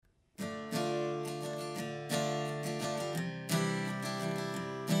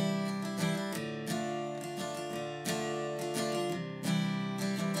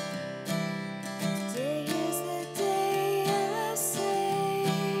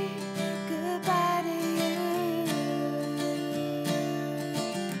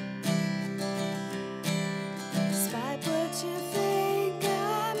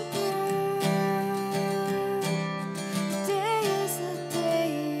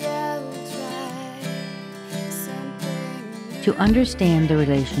To understand the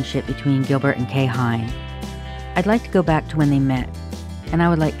relationship between Gilbert and Kay Hine, I'd like to go back to when they met, and I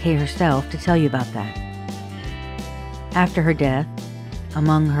would like Kay herself to tell you about that. After her death,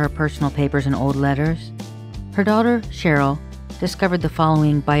 among her personal papers and old letters, her daughter, Cheryl, discovered the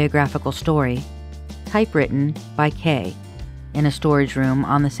following biographical story, typewritten by Kay, in a storage room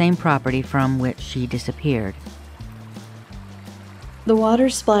on the same property from which she disappeared. The water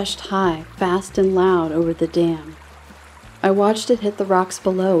splashed high, fast and loud over the dam. I watched it hit the rocks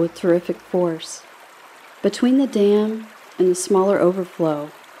below with terrific force. Between the dam and the smaller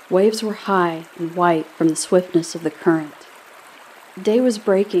overflow, waves were high and white from the swiftness of the current. Day was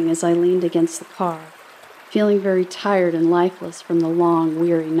breaking as I leaned against the car, feeling very tired and lifeless from the long,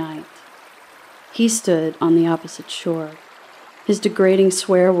 weary night. He stood on the opposite shore. His degrading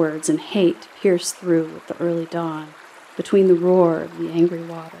swear words and hate pierced through with the early dawn, between the roar of the angry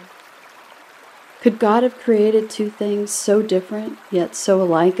water. Could God have created two things so different, yet so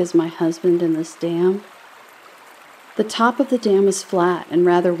alike as my husband and this dam? The top of the dam was flat and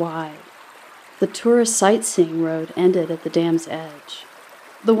rather wide. The tourist sightseeing road ended at the dam's edge.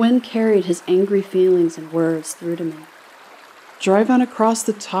 The wind carried his angry feelings and words through to me. "Drive on across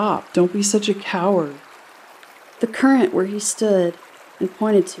the top. Don't be such a coward." The current where he stood and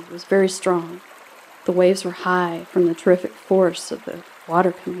pointed to was very strong. The waves were high from the terrific force of the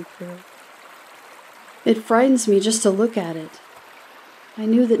water coming through. It frightens me just to look at it. I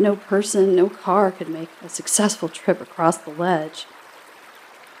knew that no person, no car could make a successful trip across the ledge.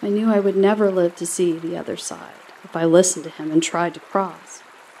 I knew I would never live to see the other side if I listened to him and tried to cross.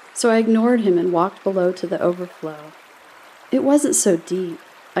 So I ignored him and walked below to the overflow. It wasn't so deep.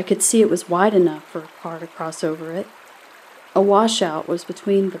 I could see it was wide enough for a car to cross over it. A washout was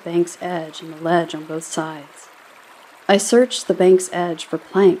between the bank's edge and the ledge on both sides. I searched the bank's edge for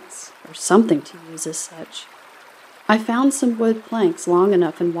planks, or something to use as such. I found some wood planks long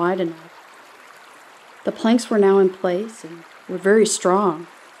enough and wide enough. The planks were now in place and were very strong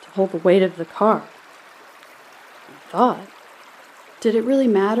to hold the weight of the car. I thought, did it really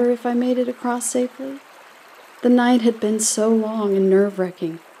matter if I made it across safely? The night had been so long and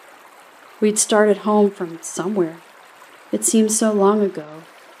nerve-wracking. We'd started home from somewhere. It seemed so long ago,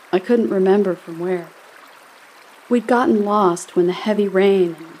 I couldn't remember from where. We'd gotten lost when the heavy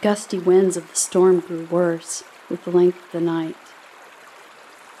rain and gusty winds of the storm grew worse with the length of the night.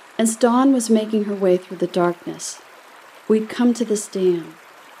 As dawn was making her way through the darkness, we'd come to this dam.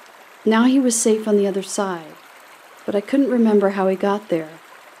 Now he was safe on the other side, but I couldn't remember how he got there.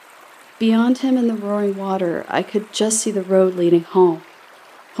 Beyond him in the roaring water, I could just see the road leading home.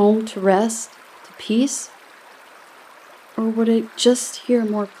 Home to rest, to peace? Or would I just hear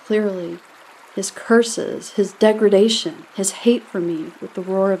more clearly his curses, his degradation, his hate for me with the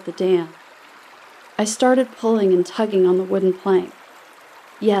roar of the dam? I started pulling and tugging on the wooden plank.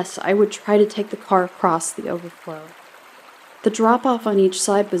 Yes, I would try to take the car across the overflow. The drop-off on each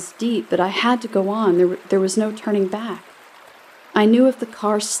side was deep, but I had to go on. There was no turning back. I knew if the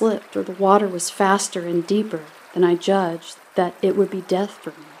car slipped or the water was faster and deeper than I judged, that it would be death for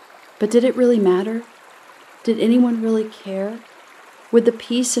me. But did it really matter? Did anyone really care? Would the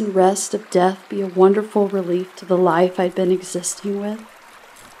peace and rest of death be a wonderful relief to the life I'd been existing with?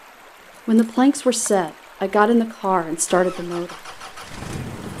 When the planks were set, I got in the car and started the motor.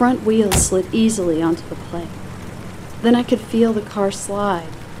 The front wheels slid easily onto the plank. Then I could feel the car slide.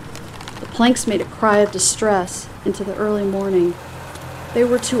 The planks made a cry of distress into the early morning. They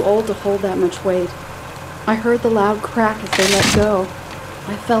were too old to hold that much weight. I heard the loud crack as they let go.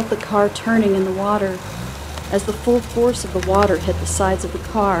 I felt the car turning in the water. As the full force of the water hit the sides of the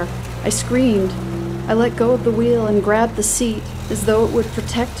car, I screamed. I let go of the wheel and grabbed the seat as though it would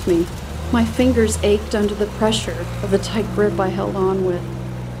protect me. My fingers ached under the pressure of the tight grip I held on with.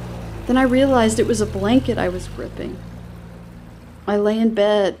 Then I realized it was a blanket I was gripping. I lay in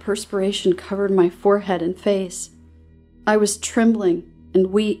bed, perspiration covered my forehead and face. I was trembling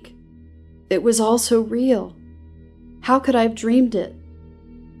and weak. It was all so real. How could I have dreamed it?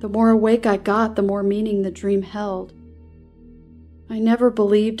 The more awake I got, the more meaning the dream held. I never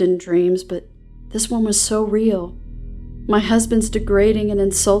believed in dreams, but this one was so real. My husband's degrading and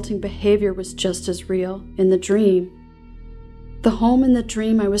insulting behavior was just as real in the dream. The home in the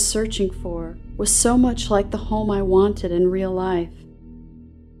dream I was searching for was so much like the home I wanted in real life.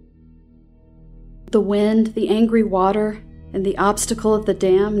 The wind, the angry water, and the obstacle of the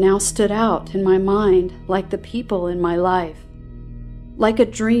dam now stood out in my mind like the people in my life. Like a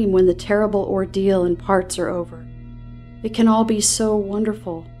dream when the terrible ordeal in parts are over. It can all be so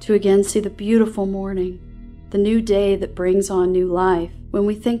wonderful to again see the beautiful morning, the new day that brings on new life, when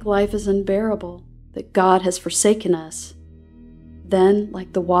we think life is unbearable, that God has forsaken us. Then,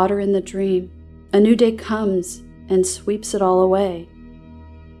 like the water in the dream, a new day comes and sweeps it all away.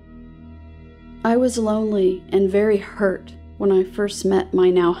 I was lonely and very hurt when I first met my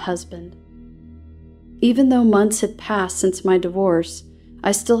now husband. Even though months had passed since my divorce,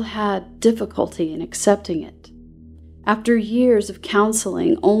 I still had difficulty in accepting it. After years of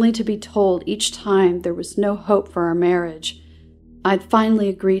counseling, only to be told each time there was no hope for our marriage, I'd finally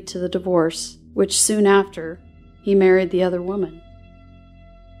agreed to the divorce, which soon after, he married the other woman.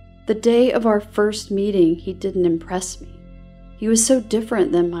 The day of our first meeting, he didn't impress me. He was so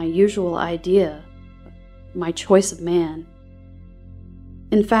different than my usual idea, my choice of man.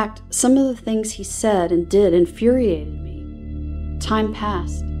 In fact, some of the things he said and did infuriated me. Time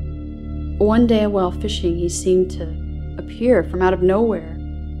passed. One day while fishing, he seemed to appear from out of nowhere.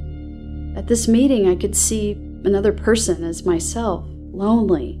 At this meeting, I could see another person as myself,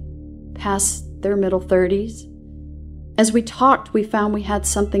 lonely, past their middle 30s. As we talked, we found we had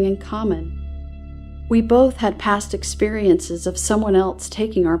something in common. We both had past experiences of someone else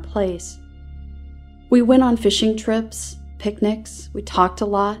taking our place. We went on fishing trips, picnics, we talked a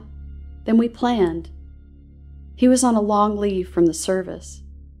lot, then we planned. He was on a long leave from the service.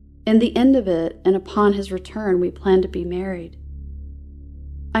 In the end of it, and upon his return, we planned to be married.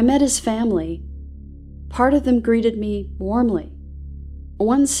 I met his family. Part of them greeted me warmly.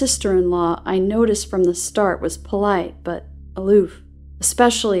 One sister-in-law I noticed from the start was polite but aloof,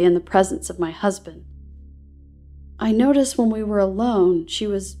 especially in the presence of my husband. I noticed when we were alone, she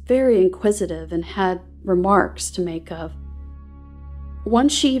was very inquisitive and had remarks to make of.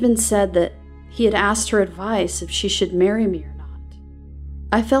 Once she even said that he had asked her advice if she should marry me or not.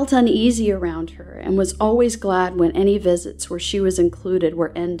 I felt uneasy around her and was always glad when any visits where she was included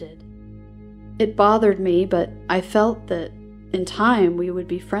were ended. It bothered me, but I felt that in time we would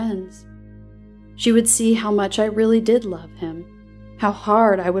be friends. She would see how much I really did love him, how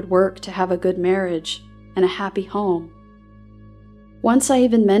hard I would work to have a good marriage and a happy home. Once I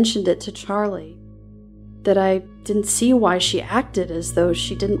even mentioned it to Charlie, that I didn't see why she acted as though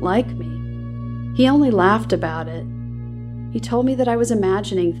she didn't like me. He only laughed about it. He told me that I was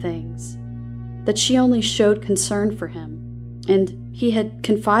imagining things, that she only showed concern for him, and he had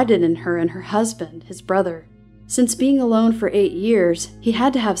confided in her and her husband, his brother. Since being alone for 8 years, he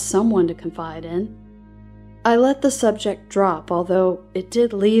had to have someone to confide in. I let the subject drop, although it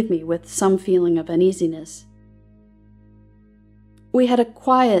did leave me with some feeling of uneasiness. We had a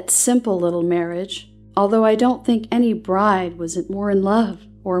quiet, simple little marriage, although I don't think any bride was more in love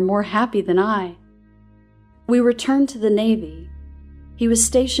or more happy than I. We returned to the Navy. He was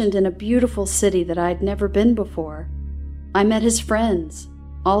stationed in a beautiful city that I'd never been before. I met his friends.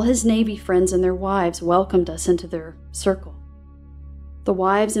 All his Navy friends and their wives welcomed us into their circle. The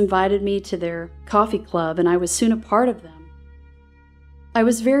wives invited me to their coffee club, and I was soon a part of them. I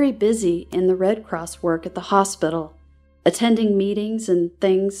was very busy in the Red Cross work at the hospital, attending meetings and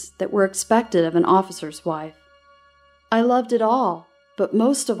things that were expected of an officer's wife. I loved it all, but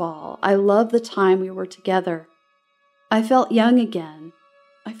most of all, I loved the time we were together. I felt young again.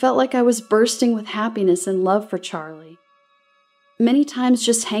 I felt like I was bursting with happiness and love for Charlie. Many times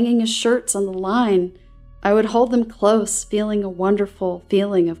just hanging his shirts on the line, I would hold them close, feeling a wonderful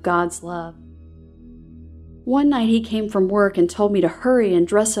feeling of God's love. One night he came from work and told me to hurry and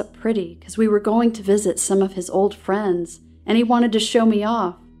dress up pretty because we were going to visit some of his old friends, and he wanted to show me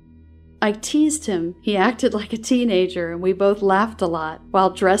off. I teased him. He acted like a teenager, and we both laughed a lot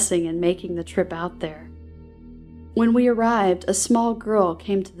while dressing and making the trip out there. When we arrived, a small girl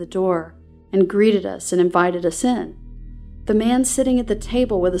came to the door and greeted us and invited us in. The man sitting at the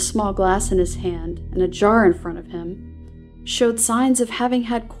table with a small glass in his hand and a jar in front of him showed signs of having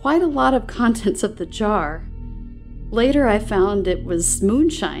had quite a lot of contents of the jar. Later I found it was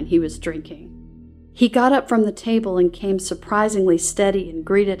moonshine he was drinking. He got up from the table and came surprisingly steady and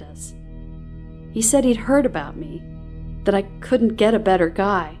greeted us. He said he'd heard about me, that I couldn't get a better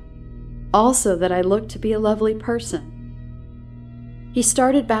guy, also that I looked to be a lovely person. He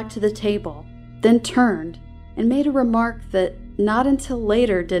started back to the table, then turned and made a remark that not until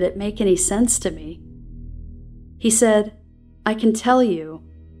later did it make any sense to me. He said, "I can tell you,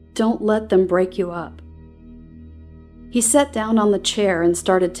 don't let them break you up." He sat down on the chair and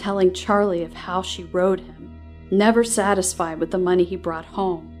started telling Charlie of how she rode him, never satisfied with the money he brought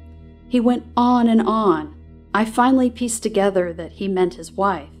home. He went on and on. I finally pieced together that he meant his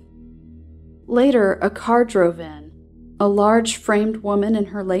wife. Later, a car drove in. A large framed woman in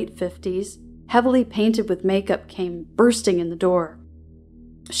her late 50s, heavily painted with makeup, came bursting in the door.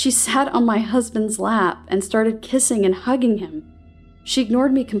 She sat on my husband's lap and started kissing and hugging him. She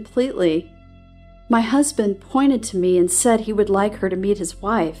ignored me completely. My husband pointed to me and said he would like her to meet his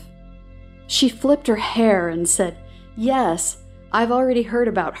wife. She flipped her hair and said, "Yes, I've already heard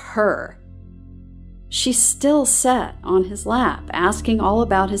about her." She still sat on his lap, asking all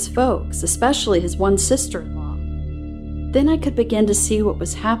about his folks, especially his one sister-in-law. Then I could begin to see what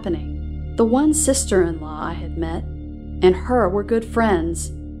was happening. The one sister-in-law I had met and her were good friends,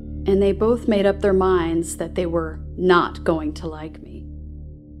 and they both made up their minds that they were not going to like me.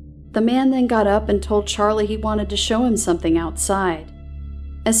 The man then got up and told Charlie he wanted to show him something outside.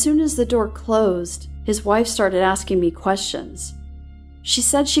 As soon as the door closed, his wife started asking me questions. She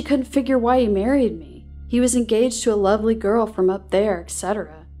said she couldn't figure why he married me. He was engaged to a lovely girl from up there,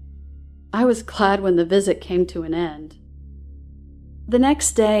 etc. I was glad when the visit came to an end. The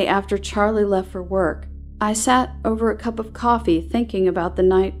next day, after Charlie left for work, I sat over a cup of coffee thinking about the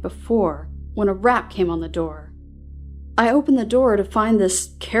night before when a rap came on the door. I opened the door to find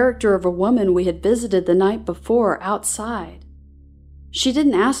this character of a woman we had visited the night before outside. She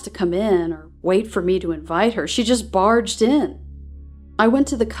didn't ask to come in or wait for me to invite her. She just barged in. I went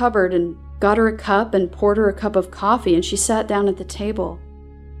to the cupboard and got her a cup and poured her a cup of coffee, and she sat down at the table.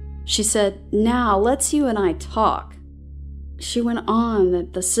 She said, "Now let's you and I talk." She went on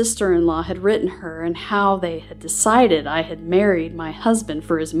that the sister-in-law had written her and how they had decided I had married my husband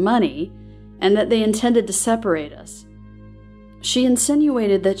for his money and that they intended to separate us. She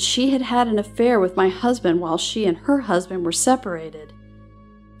insinuated that she had had an affair with my husband while she and her husband were separated.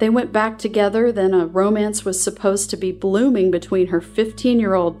 They went back together, then a romance was supposed to be blooming between her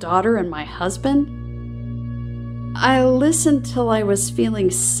 15-year-old daughter and my husband. I listened till I was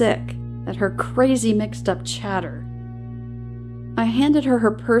feeling sick at her crazy mixed-up chatter. I handed her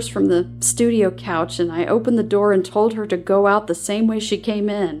her purse from the studio couch, and I opened the door and told her to go out the same way she came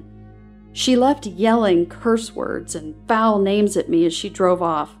in. She left yelling curse words and foul names at me as she drove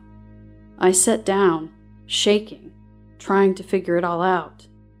off. I sat down, shaking, trying to figure it all out.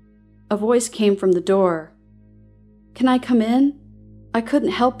 A voice came from the door. "Can I come in? I couldn't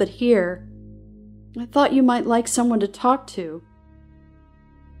help but hear. I thought you might like someone to talk to."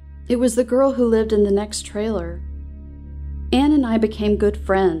 It was the girl who lived in the next trailer. Anne and I became good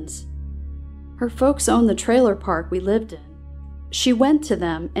friends. Her folks owned the trailer park we lived in. She went to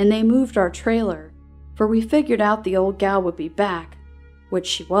them and they moved our trailer, for we figured out the old gal would be back, which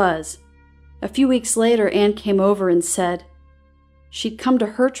she was. A few weeks later, Anne came over and said she'd come to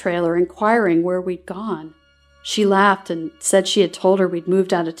her trailer inquiring where we'd gone. She laughed and said she had told her we'd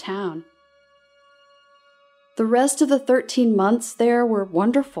moved out of town. The rest of the 13 months there were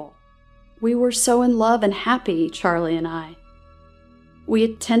wonderful. We were so in love and happy, Charlie and I. We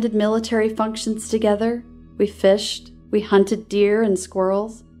attended military functions together. We fished. We hunted deer and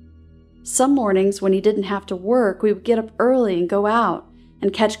squirrels. Some mornings when he didn't have to work, we would get up early and go out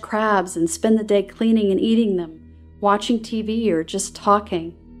and catch crabs and spend the day cleaning and eating them, watching TV or just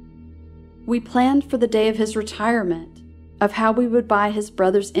talking. We planned for the day of his retirement, of how we would buy his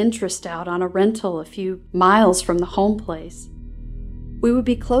brother's interest out on a rental a few miles from the home place. We would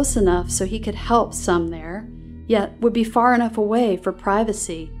be close enough so he could help some there, yet would be far enough away for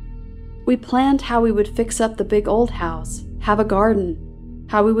privacy. We planned how we would fix up the big old house, have a garden,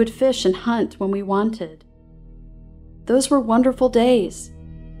 how we would fish and hunt when we wanted. Those were wonderful days.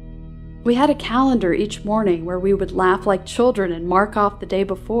 We had a calendar each morning where we would laugh like children and mark off the day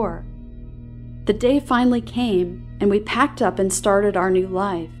before. The day finally came, and we packed up and started our new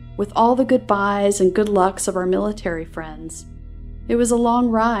life, with all the goodbyes and good lucks of our military friends. It was a long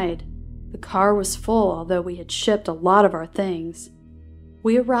ride. The car was full, although we had shipped a lot of our things.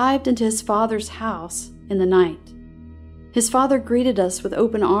 We arrived into his father's house in the night. His father greeted us with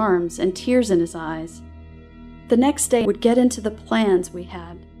open arms and tears in his eyes. The next day would get into the plans we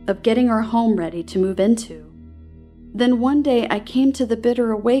had of getting our home ready to move into. Then one day I came to the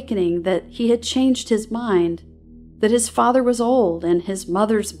bitter awakening that he had changed his mind, that his father was old and his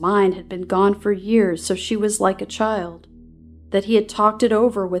mother's mind had been gone for years, so she was like a child, that he had talked it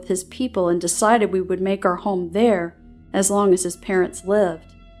over with his people and decided we would make our home there as long as his parents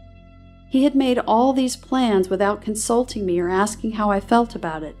lived. He had made all these plans without consulting me or asking how I felt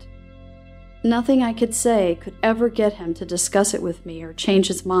about it. Nothing I could say could ever get him to discuss it with me or change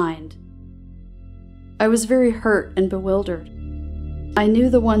his mind. I was very hurt and bewildered. I knew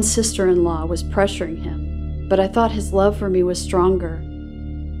the one sister-in-law was pressuring him, but I thought his love for me was stronger.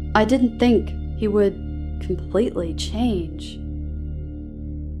 I didn't think he would completely change.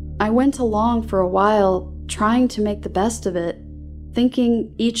 I went along for a while, trying to make the best of it,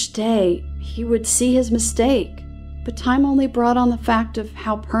 thinking each day he would see his mistake, but time only brought on the fact of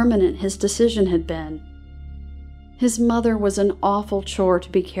how permanent his decision had been. His mother was an awful chore to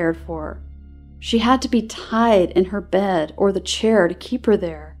be cared for. She had to be tied in her bed or the chair to keep her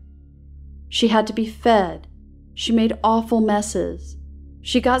there. She had to be fed. She made awful messes.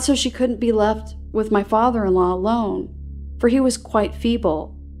 She got so she couldn't be left with my father-in-law alone, for he was quite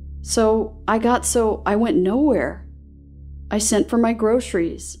feeble. So I went nowhere. I sent for my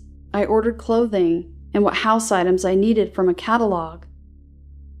groceries. I ordered clothing and what house items I needed from a catalog.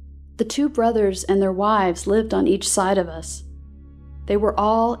 The two brothers and their wives lived on each side of us. They were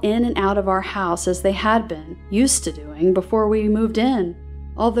all in and out of our house as they had been, used to doing, before we moved in,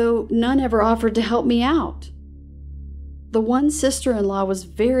 although none ever offered to help me out. The one sister-in-law was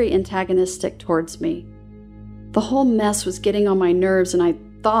very antagonistic towards me. The whole mess was getting on my nerves, and I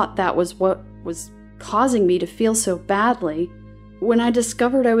thought that was what was causing me to feel so badly when I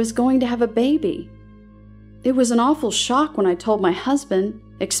discovered I was going to have a baby. It was an awful shock when I told my husband,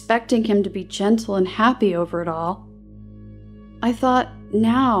 expecting him to be gentle and happy over it all. I thought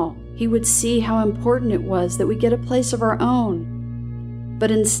now he would see how important it was that we get a place of our own.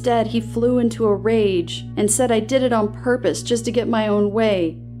 But instead, he flew into a rage and said I did it on purpose just to get my own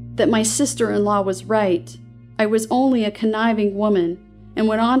way, that my sister-in-law was right. I was only a conniving woman, and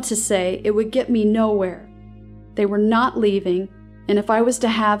went on to say it would get me nowhere. They were not leaving, and if I was to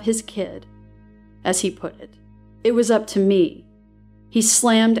have his kid, as he put it was up to me. He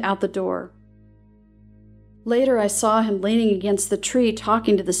slammed out the door. Later, I saw him leaning against the tree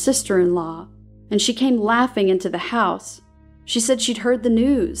talking to the sister-in-law, and she came laughing into the house. She said she'd heard the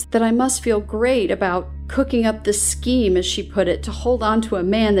news, that I must feel great about cooking up this scheme, as she put it, to hold on to a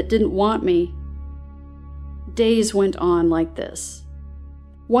man that didn't want me. Days went on like this.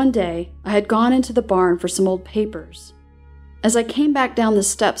 One day, I had gone into the barn for some old papers. As I came back down the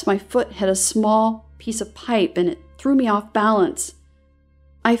steps, my foot hit a small piece of pipe and it threw me off balance.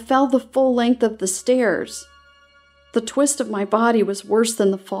 I fell the full length of the stairs. The twist of my body was worse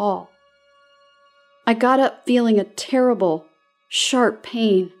than the fall. I got up feeling a terrible, sharp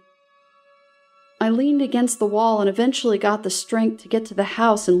pain. I leaned against the wall and eventually got the strength to get to the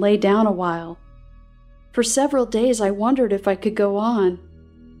house and lay down a while. For several days I wondered if I could go on.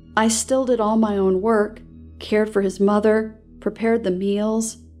 I still did all my own work, cared for his mother, prepared the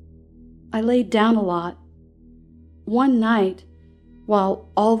meals. I laid down a lot. One night, while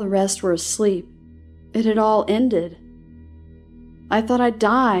all the rest were asleep, it had all ended. I thought I'd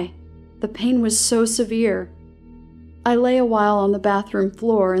die. The pain was so severe. I lay a while on the bathroom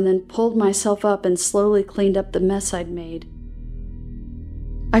floor and then pulled myself up and slowly cleaned up the mess I'd made.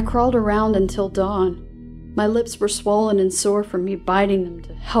 I crawled around until dawn. My lips were swollen and sore from me biting them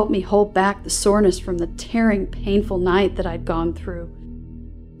to help me hold back the soreness from the tearing, painful night that I'd gone through.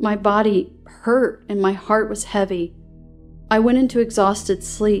 My body hurt and my heart was heavy. I went into exhausted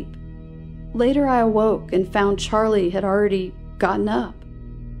sleep. Later I awoke and found Charlie had already gotten up.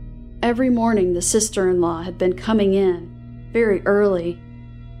 Every morning the sister-in-law had been coming in, very early.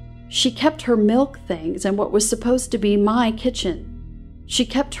 She kept her milk things in what was supposed to be my kitchen. She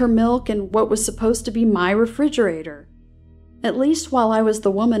kept her milk in what was supposed to be my refrigerator. At least while I was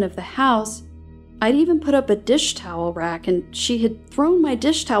the woman of the house, I'd even put up a dish towel rack, and she had thrown my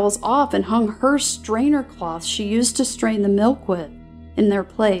dish towels off and hung her strainer cloths she used to strain the milk with in their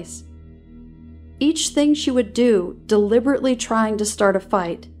place. Each thing she would do, deliberately trying to start a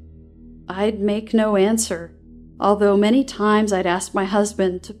fight. I'd make no answer, although many times I'd ask my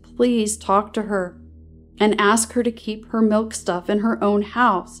husband to please talk to her and ask her to keep her milk stuff in her own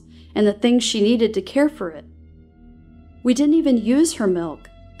house and the things she needed to care for it. We didn't even use her milk,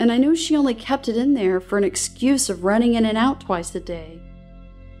 and I knew she only kept it in there for an excuse of running in and out twice a day.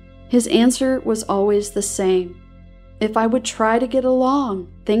 His answer was always the same. If I would try to get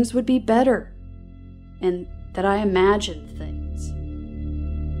along, things would be better, and that I imagined things.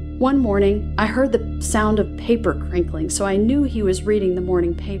 One morning, I heard the sound of paper crinkling, so I knew he was reading the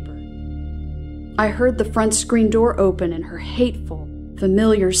morning paper. I heard the front screen door open and her hateful,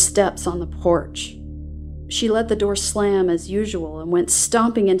 familiar steps on the porch. She let the door slam as usual and went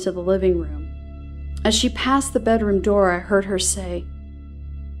stomping into the living room. As she passed the bedroom door, I heard her say,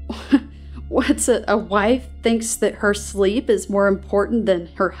 "What's a wife thinks that her sleep is more important than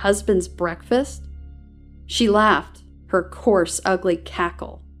her husband's breakfast?" She laughed, her coarse, ugly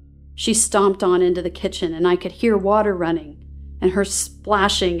cackle. She stomped on into the kitchen, and I could hear water running, and her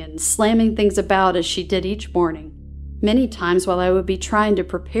splashing and slamming things about as she did each morning, many times while I would be trying to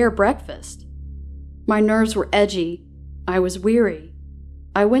prepare breakfast. My nerves were edgy. I was weary.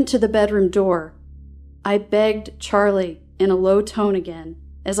 I went to the bedroom door. I begged Charlie in a low tone again,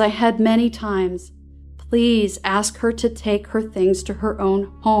 as I had many times, please ask her to take her things to her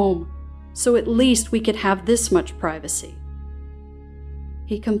own home, so at least we could have this much privacy.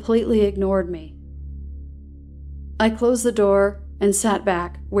 He completely ignored me. I closed the door and sat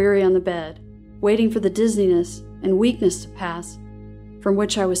back, weary on the bed, waiting for the dizziness and weakness to pass, from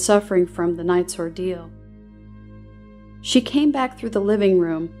which I was suffering from the night's ordeal. She came back through the living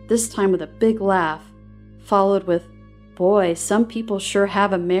room, this time with a big laugh, followed with, "Boy, some people sure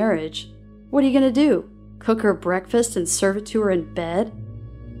have a marriage. What are you going to do? Cook her breakfast and serve it to her in bed?"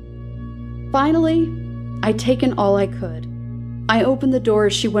 Finally, I'd taken all I could. I opened the door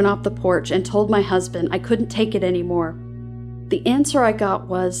as she went off the porch and told my husband I couldn't take it anymore. The answer I got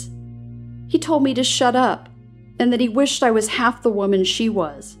was, he told me to shut up, and that he wished I was half the woman she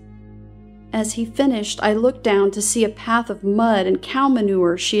was. As he finished, I looked down to see a path of mud and cow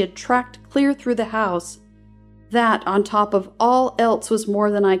manure she had tracked clear through the house. That, on top of all else, was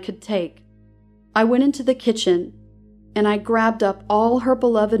more than I could take. I went into the kitchen, and I grabbed up all her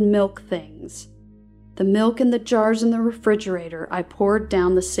beloved milk things. The milk in the jars in the refrigerator I poured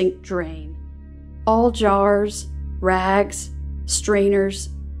down the sink drain. All jars, rags, strainers,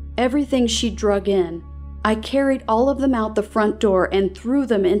 everything she drug in, I carried all of them out the front door and threw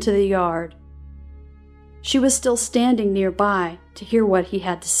them into the yard. She was still standing nearby to hear what he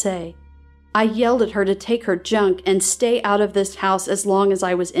had to say. I yelled at her to take her junk and stay out of this house as long as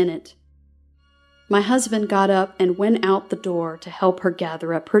I was in it. My husband got up and went out the door to help her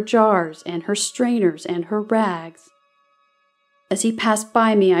gather up her jars and her strainers and her rags. As he passed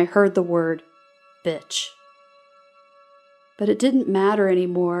by me, I heard the word, bitch. But it didn't matter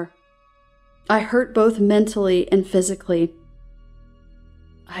anymore. I hurt both mentally and physically.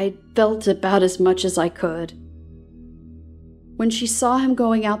 I felt about as much as I could. When she saw him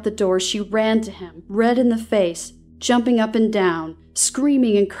going out the door, she ran to him, red in the face, jumping up and down,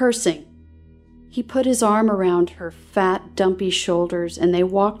 screaming and cursing. He put his arm around her fat, dumpy shoulders, and they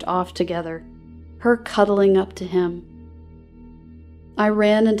walked off together, her cuddling up to him. I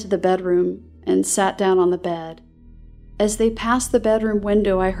ran into the bedroom and sat down on the bed. As they passed the bedroom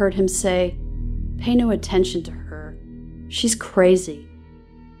window, I heard him say, "Pay no attention to her. She's crazy."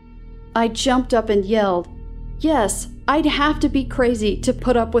 I jumped up and yelled, "Yes, I'd have to be crazy to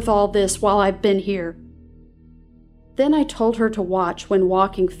put up with all this while I've been here." Then I told her to watch when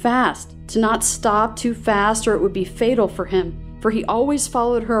walking fast, to not stop too fast or it would be fatal for him, for he always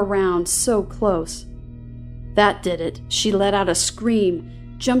followed her around so close. That did it. She let out a scream,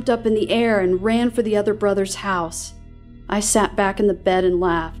 jumped up in the air, and ran for the other brother's house. I sat back in the bed and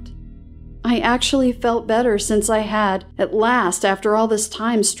laughed. I actually felt better since I had, at last, after all this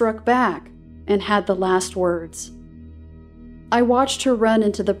time, struck back and had the last words. I watched her run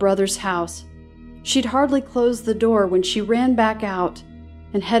into the brother's house. She'd hardly closed the door when she ran back out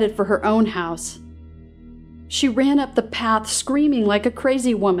and headed for her own house. She ran up the path screaming like a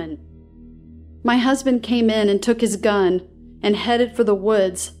crazy woman. My husband came in and took his gun and headed for the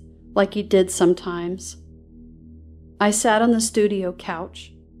woods like he did sometimes. I sat on the studio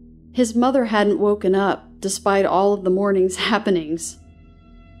couch. His mother hadn't woken up despite all of the morning's happenings.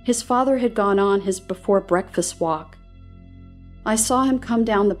 His father had gone on his before-breakfast walk. I saw him come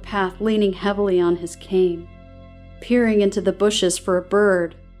down the path leaning heavily on his cane, peering into the bushes for a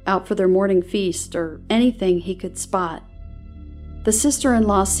bird out for their morning feast or anything he could spot. The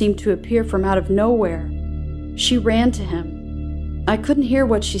sister-in-law seemed to appear from out of nowhere. She ran to him. I couldn't hear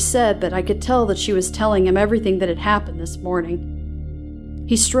what she said, but I could tell that she was telling him everything that had happened this morning.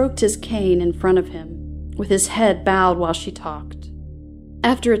 He stroked his cane in front of him, with his head bowed while she talked.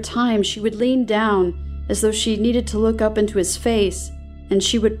 After a time, she would lean down as though she needed to look up into his face, and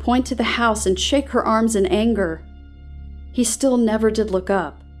she would point to the house and shake her arms in anger. He still never did look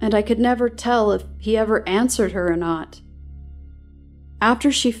up, and I could never tell if he ever answered her or not.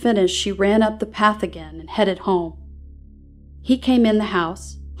 After she finished, she ran up the path again and headed home. He came in the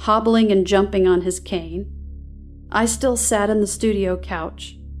house, hobbling and jumping on his cane. I still sat in the studio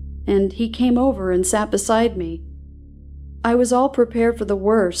couch, and he came over and sat beside me. I was all prepared for the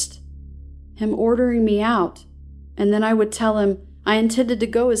worst, him ordering me out, and then I would tell him I intended to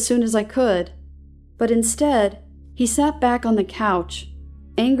go as soon as I could. But instead, he sat back on the couch.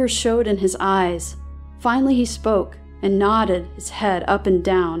 Anger showed in his eyes. Finally he spoke and nodded his head up and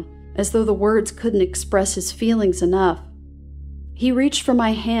down, as though the words couldn't express his feelings enough. He reached for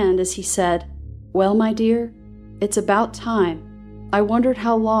my hand as he said, "Well, my dear, it's about time. I wondered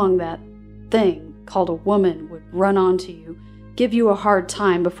how long that thing called a woman would run onto you, give you a hard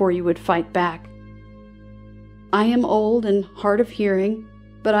time before you would fight back. I am old and hard of hearing,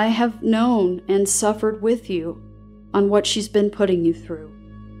 but I have known and suffered with you on what she's been putting you through.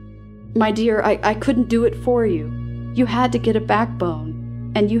 My dear, I couldn't do it for you. You had to get a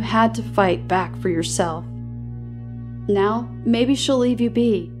backbone, and you had to fight back for yourself. Now, maybe she'll leave you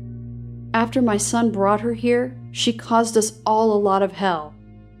be. After my son brought her here, she caused us all a lot of hell,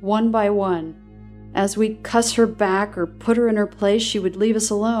 one by one. As we'd cuss her back or put her in her place, she would leave us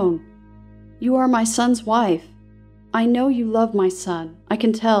alone. You are my son's wife. I know you love my son. I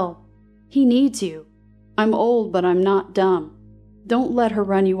can tell. He needs you. I'm old, but I'm not dumb. Don't let her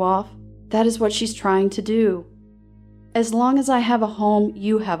run you off. That is what she's trying to do. As long as I have a home,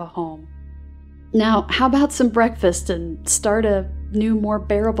 you have a home. Now, how about some breakfast and start a new, more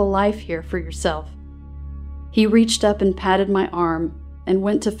bearable life here for yourself?" He reached up and patted my arm and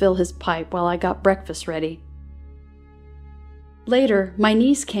went to fill his pipe while I got breakfast ready. Later, my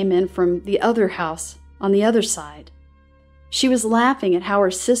niece came in from the other house on the other side. She was laughing at how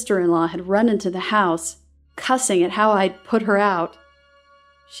her sister-in-law had run into the house, cussing at how I'd put her out.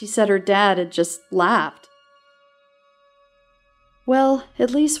 She said her dad had just laughed. Well,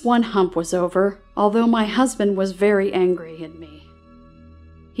 at least one hump was over, although my husband was very angry at me.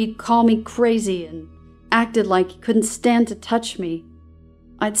 He'd call me crazy and acted like he couldn't stand to touch me.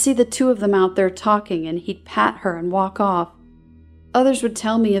 I'd see the two of them out there talking, and he'd pat her and walk off. Others would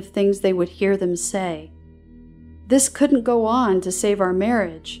tell me of things they would hear them say. This couldn't go on to save our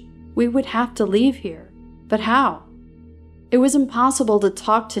marriage. We would have to leave here. But how? It was impossible to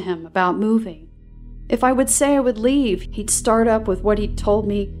talk to him about moving. If I would say I would leave, he'd start up with what he'd told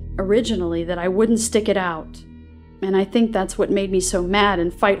me originally, that I wouldn't stick it out. And I think that's what made me so mad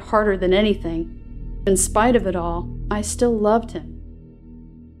and fight harder than anything. In spite of it all, I still loved him.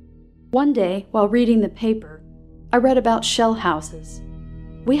 One day, while reading the paper, I read about shell houses.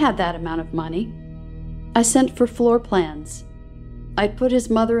 We had that amount of money. I sent for floor plans. I'd put his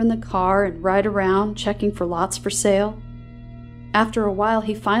mother in the car and ride around checking for lots for sale. After a while,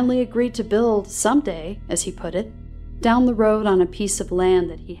 he finally agreed to build someday, as he put it, down the road on a piece of land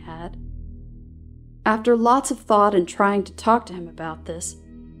that he had. After lots of thought and trying to talk to him about this,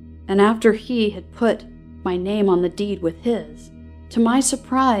 and after he had put my name on the deed with his, to my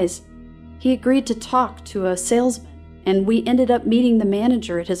surprise, he agreed to talk to a salesman, and we ended up meeting the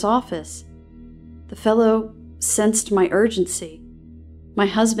manager at his office. The fellow sensed my urgency. My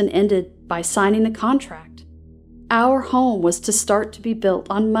husband ended by signing the contract. Our home was to start to be built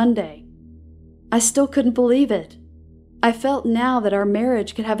on Monday. I still couldn't believe it. I felt now that our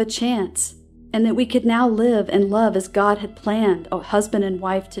marriage could have a chance, and that we could now live and love as God had planned a husband and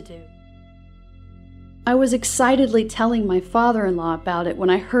wife to do. I was excitedly telling my father-in-law about it when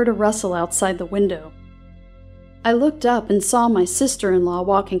I heard a rustle outside the window. I looked up and saw my sister-in-law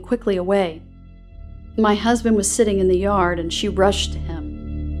walking quickly away. My husband was sitting in the yard, and she rushed to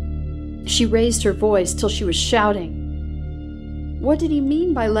him. She raised her voice till she was shouting. What did he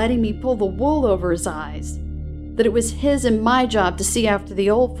mean by letting me pull the wool over his eyes? That it was his and my job to see after the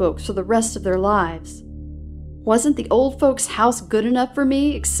old folks for the rest of their lives. Wasn't the old folks' house good enough for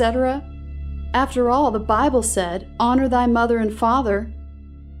me, etc.? After all, the Bible said, honor thy mother and father.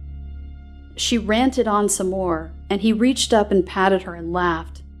 She ranted on some more, and he reached up and patted her and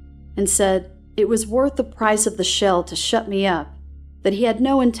laughed, and said it was worth the price of the shell to shut me up, that he had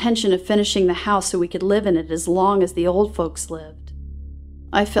no intention of finishing the house so we could live in it as long as the old folks lived.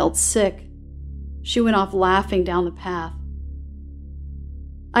 I felt sick. She went off laughing down the path.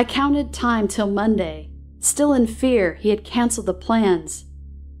 I counted time till Monday. Still in fear, he had canceled the plans.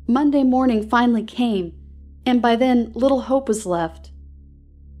 Monday morning finally came, and by then little hope was left.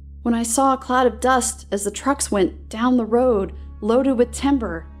 When I saw a cloud of dust as the trucks went down the road, loaded with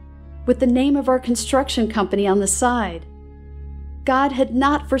timber, with the name of our construction company on the side. God had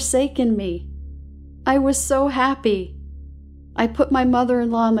not forsaken me. I was so happy. I put my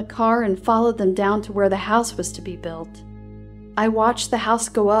mother-in-law in the car and followed them down to where the house was to be built. I watched the house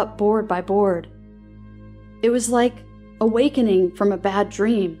go up board by board. It was like awakening from a bad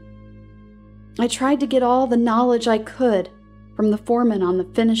dream. I tried to get all the knowledge I could from the foreman on the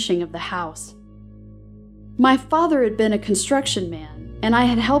finishing of the house. My father had been a construction man, and I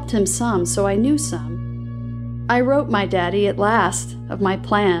had helped him some, so I knew some. I wrote my daddy at last of my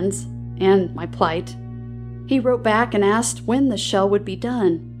plans and my plight. He wrote back and asked when the shell would be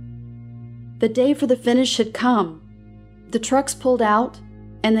done. The day for the finish had come. The trucks pulled out,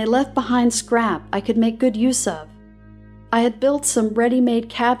 and they left behind scrap I could make good use of. I had built some ready-made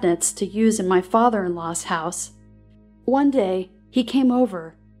cabinets to use in my father-in-law's house. One day, he came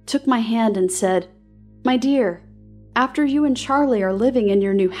over, took my hand and said, "My dear, after you and Charlie are living in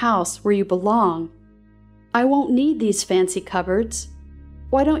your new house where you belong, I won't need these fancy cupboards.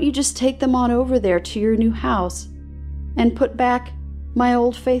 Why don't you just take them on over there to your new house and put back my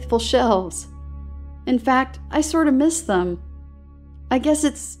old faithful shelves? In fact, I sort of miss them. I guess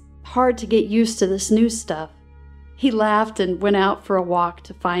it's hard to get used to this new stuff." He laughed and went out for a walk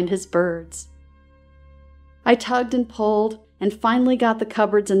to find his birds. I tugged and pulled and finally got the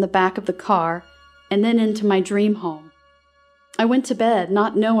cupboards in the back of the car and then into my dream home. I went to bed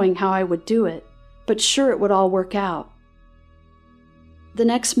not knowing how I would do it, but sure it would all work out. The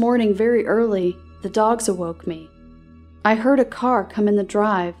next morning, very early, the dogs awoke me. I heard a car come in the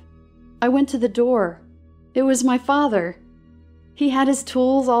drive. I went to the door. It was my father. He had his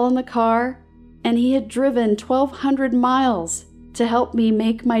tools all in the car, and he had driven 1,200 miles to help me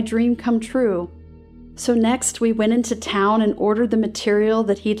make my dream come true. So next we went into town and ordered the material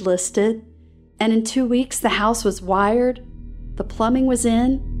that he'd listed, and in 2 weeks the house was wired, the plumbing was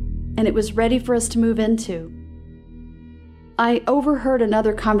in, and it was ready for us to move into. I overheard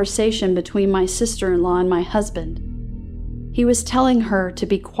another conversation between my sister-in-law and my husband. He was telling her to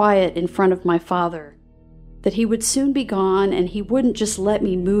be quiet in front of my father, that he would soon be gone and he wouldn't just let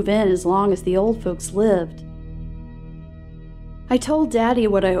me move in as long as the old folks lived. I told Daddy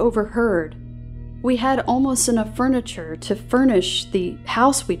what I overheard. We had almost enough furniture to furnish the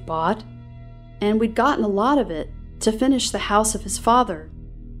house we'd bought, and we'd gotten a lot of it to finish the house of his father.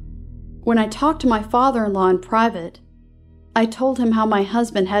 When I talked to my father-in-law in private, I told him how my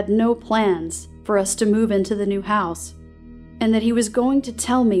husband had no plans for us to move into the new house, and that he was going to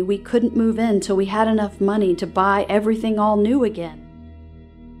tell me we couldn't move in till we had enough money to buy everything all new again.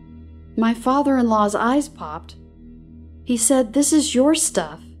 My father-in-law's eyes popped. He said, "This is your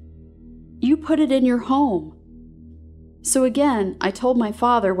stuff. You put it in your home." So again, I told my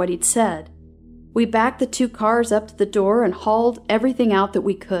father what he'd said. We backed the 2 cars up to the door and hauled everything out that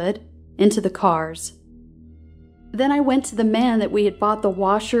we could into the cars. Then I went to the man that we had bought the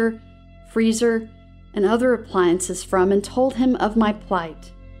washer, freezer, and other appliances from and told him of my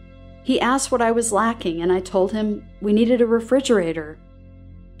plight. He asked what I was lacking, and I told him we needed a refrigerator.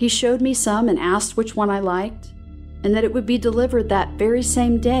 He showed me some and asked which one I liked, and that it would be delivered that very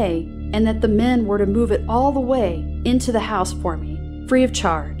same day, and that the men were to move it all the way into the house for me, free of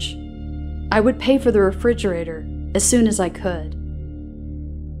charge. I would pay for the refrigerator as soon as I could.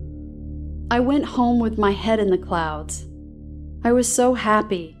 I went home with my head in the clouds. I was so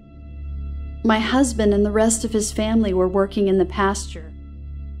happy. My husband and the rest of his family were working in the pasture.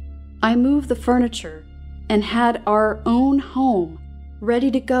 I moved the furniture and had our own home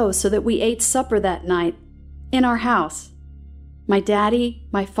ready to go so that we ate supper that night in our house. My daddy,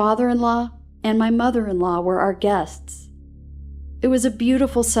 my father-in-law, and my mother-in-law were our guests. It was a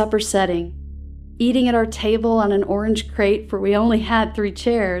beautiful supper setting, eating at our table on an orange crate, for we only had 3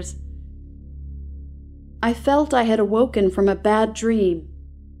 chairs. I felt I had awoken from a bad dream,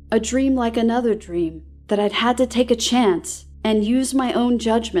 a dream like another dream, that I'd had to take a chance and use my own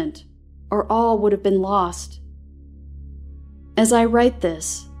judgment, or all would have been lost. As I write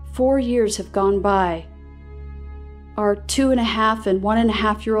this, 4 years have gone by. Our 2.5 and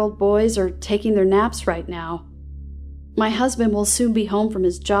 1.5-year-old boys are taking their naps right now. My husband will soon be home from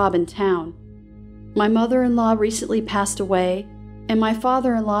his job in town. My mother-in-law recently passed away, and my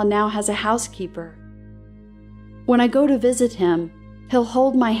father-in-law now has a housekeeper. When I go to visit him, he'll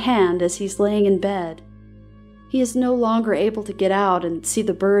hold my hand as he's laying in bed. He is no longer able to get out and see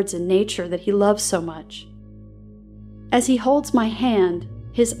the birds and nature that he loves so much. As he holds my hand,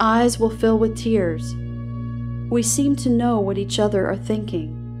 his eyes will fill with tears. We seem to know what each other are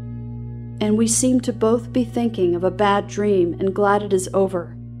thinking, and we seem to both be thinking of a bad dream and glad it is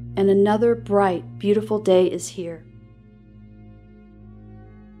over, and another bright, beautiful day is here.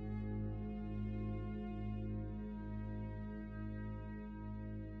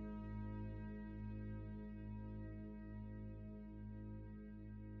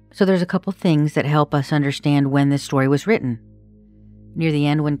 So there's a couple things that help us understand when this story was written. Near the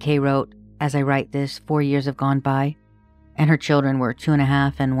end, when Kay wrote, "As I write this, 4 years have gone by," and her children were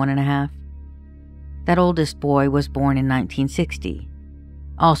 2.5 and 1.5, that oldest boy was born in 1960.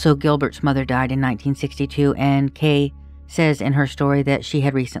 Also, Gilbert's mother died in 1962, and Kay says in her story that she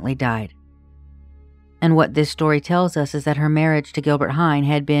had recently died. And what this story tells us is that her marriage to Gilbert Hine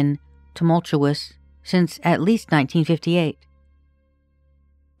had been tumultuous since at least 1958.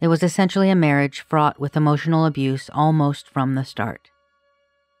 It was essentially a marriage fraught with emotional abuse almost from the start.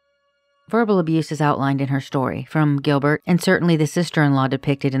 Verbal abuse is outlined in her story from Gilbert, and certainly the sister-in-law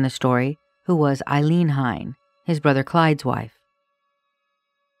depicted in the story, who was Eileen Hine, his brother Clyde's wife.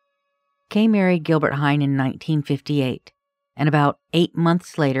 Kay married Gilbert Hine in 1958, and about 8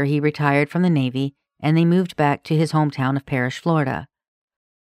 months later he retired from the Navy and they moved back to his hometown of Parrish, Florida.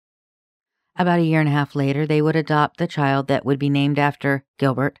 About 1.5 years later, they would adopt the child that would be named after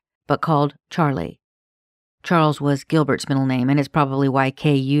Gilbert, but called Charlie. Charles was Gilbert's middle name, and it's probably why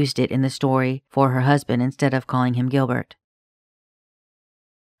Kay used it in the story for her husband instead of calling him Gilbert.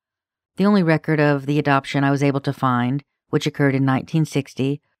 The only record of the adoption I was able to find, which occurred in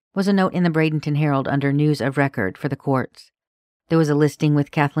 1960, was a note in the Bradenton Herald under News of Record for the courts. There was a listing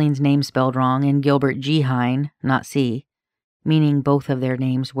with Kathleen's name spelled wrong and Gilbert G. Hine, not C, meaning both of their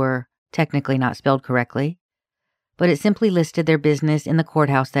names were technically not spelled correctly, but it simply listed their business in the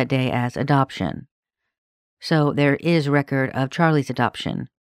courthouse that day as adoption. So there is record of Charlie's adoption.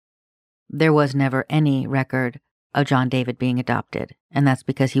 There was never any record of John David being adopted, and that's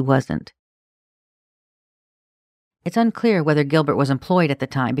because he wasn't. It's unclear whether Gilbert was employed at the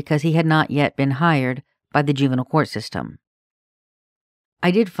time because he had not yet been hired by the juvenile court system.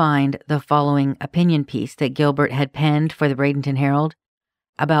 I did find the following opinion piece that Gilbert had penned for the Bradenton Herald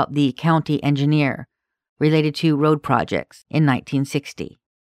about the county engineer related to road projects in 1960.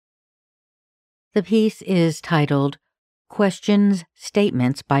 The piece is titled Questions,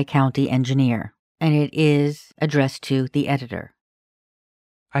 Statements by County Engineer, and it is addressed to the editor.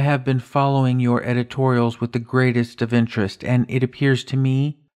 I have been following your editorials with the greatest of interest, and it appears to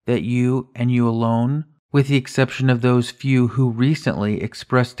me that you and you alone, with the exception of those few who recently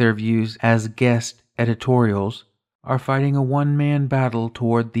expressed their views as guest editorials, are fighting a one-man battle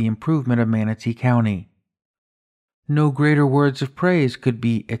toward the improvement of Manatee County. No greater words of praise could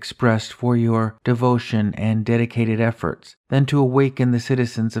be expressed for your devotion and dedicated efforts than to awaken the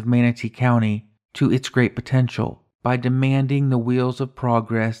citizens of Manatee County to its great potential by demanding the wheels of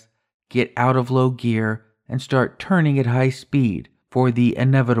progress get out of low gear and start turning at high speed for the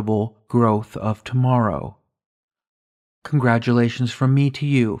inevitable growth of tomorrow. Congratulations from me to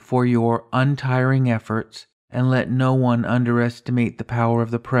you for your untiring efforts, and let no one underestimate the power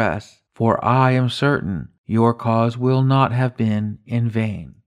of the press, for I am certain your cause will not have been in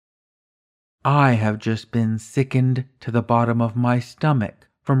vain. I have just been sickened to the bottom of my stomach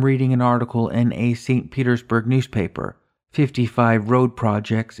from reading an article in a St. Petersburg newspaper, 55 road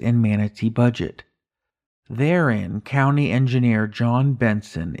projects in Manatee budget. Therein, County Engineer John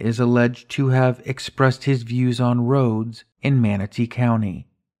Benson is alleged to have expressed his views on roads in Manatee County.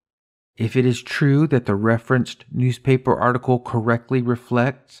 If it is true that the referenced newspaper article correctly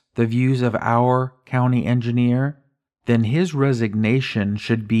reflects the views of our county engineer, then his resignation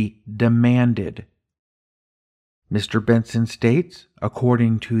should be demanded. Mr. Benson states,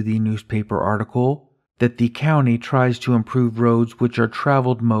 according to the newspaper article, that the county tries to improve roads which are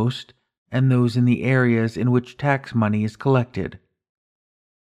traveled most and those in the areas in which tax money is collected.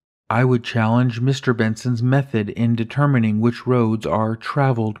 I would challenge Mr. Benson's method in determining which roads are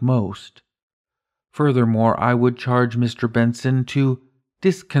traveled most. Furthermore, I would charge Mr. Benson to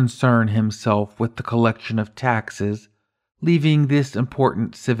disconcern himself with the collection of taxes, leaving this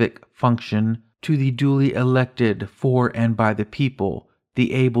important civic function to the duly elected for and by the people,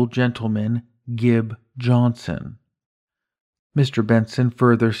 the able gentleman Gib Johnson. Mr. Benson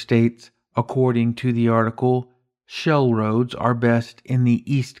further states, according to the article, shell roads are best in the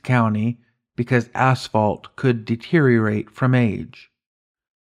East County because asphalt could deteriorate from age.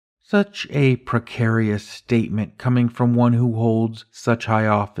 Such a precarious statement coming from one who holds such high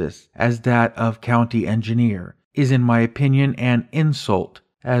office as that of county engineer is, in my opinion, an insult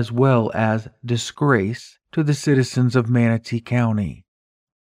as well as disgrace to the citizens of Manatee County.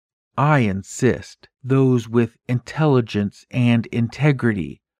 I insist those with intelligence and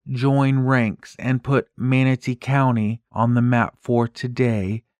integrity join ranks and put Manatee County on the map for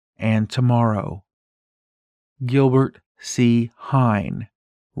today and tomorrow. Gilbert C. Hine,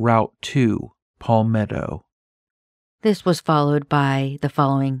 Route 2, Palmetto. This was followed by the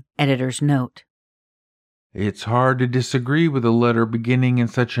following editor's note. It's hard to disagree with a letter beginning in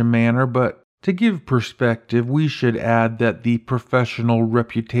such a manner, but to give perspective, we should add that the professional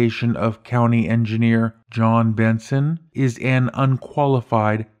reputation of County Engineer John Benson is an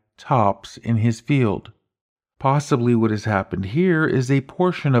unqualified tops in his field. Possibly what has happened here is a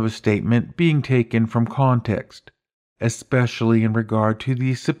portion of a statement being taken from context, especially in regard to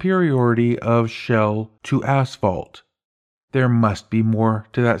the superiority of shell to asphalt. There must be more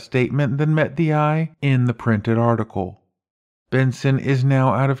to that statement than met the eye in the printed article. Benson is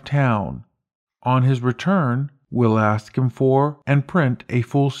now out of town. On his return, we'll ask him for and print a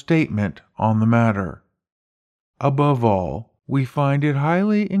full statement on the matter. Above all, we find it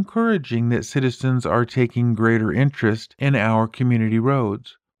highly encouraging that citizens are taking greater interest in our community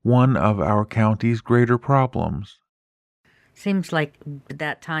roads, one of our county's greater problems. Seems like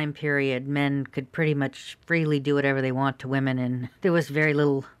that time period, men could pretty much freely do whatever they want to women, and there was very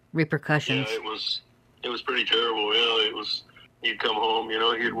little repercussions. Yeah, it was pretty terrible. Yeah, it was he'd come home,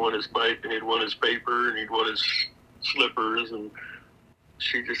 he'd want his pipe and he'd want his paper and he'd want his slippers, and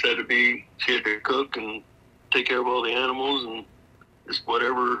she had to cook and take care of all the animals and just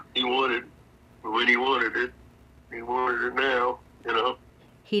whatever he wanted, when he wanted it. He wanted it now,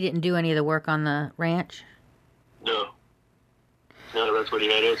 He didn't do any of the work on the ranch? No, that's what he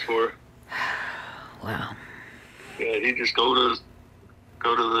had us for. Wow. Yeah, he'd just go to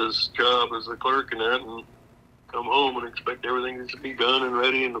this job as a clerk and that, and come home and expect everything to be done and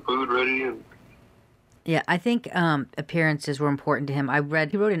ready and the food ready. And yeah, I think appearances were important to him.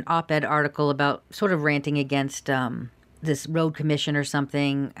 He wrote an op-ed article about sort of ranting against this road commission or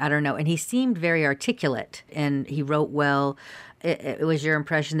something. I don't know. And he seemed very articulate and he wrote well. It was your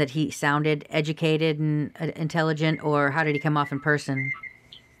impression that he sounded educated and intelligent, or how did he come off in person?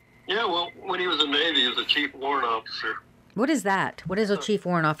 Yeah, well, when he was in the Navy, he was a chief warrant officer. What is that? What is a chief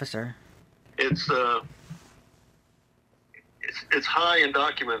warrant officer? It's high in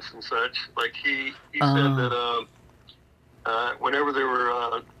documents and such. Like he said that whenever there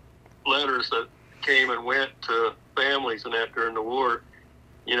were letters that came and went to families and that during the war,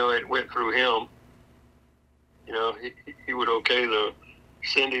 it went through him. He would okay the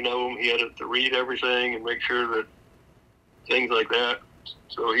sending of them. He had to read everything and make sure that things like that.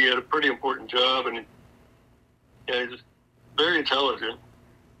 So he had a pretty important job, and he's very intelligent.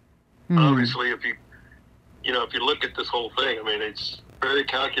 Obviously, if you look at this whole thing, I mean, it's a very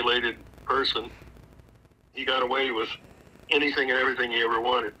calculated person. He got away with anything and everything he ever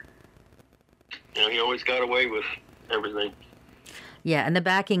wanted. He always got away with everything. Yeah, and the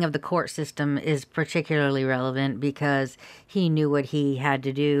backing of the court system is particularly relevant because he knew what he had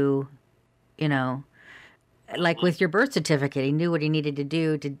to do, like with your birth certificate. He knew what he needed to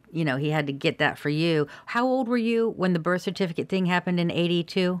do to, he had to get that for you. How old were you when the birth certificate thing happened in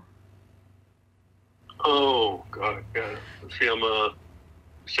 82? Oh, God, yeah. Let's see, I'm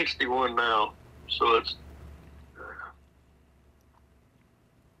 61 now, so it's...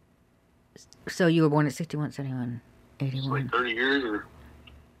 So you were born at 61, 71, 81. It's like 30 years or...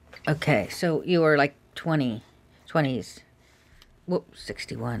 Okay, so you were like 20s. Whoops,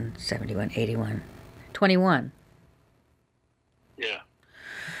 61, 71, 81. 21. Yeah.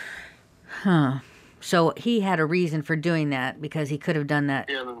 Huh. So he had a reason for doing that because he could have done that.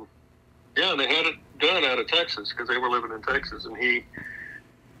 Yeah, and they had it done out of Texas because they were living in Texas, and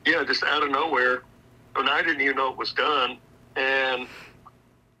just out of nowhere, and I didn't even know it was done, and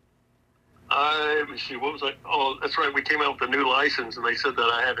let me see, what was I? Oh, that's right, we came out with a new license, and they said that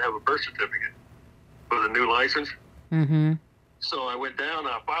I had to have a birth certificate for the new license. Mm-hmm. So I went down and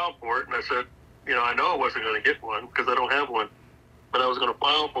I filed for it, and I said, I know I wasn't going to get one because I don't have one, but I was going to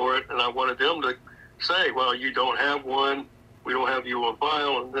file for it, and I wanted them to say, well, you don't have one, we don't have you on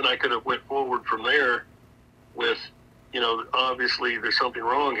file, and then I could have went forward from there with, obviously there's something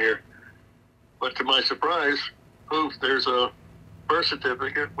wrong here. But to my surprise, poof, there's a birth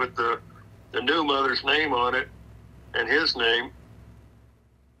certificate with the new mother's name on it and his name,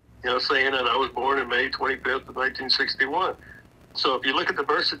 saying that I was born on May 25th of 1961. So if you look at the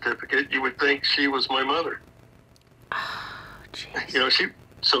birth certificate, you would think she was my mother. Oh, jeez.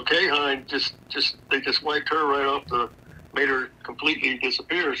 So Kay Hine they just wiped her right off made her completely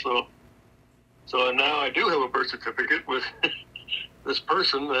disappear. So now I do have a birth certificate with this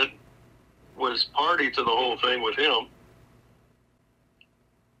person that was party to the whole thing with him.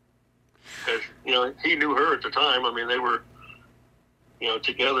 Because, he knew her at the time. I mean, they were,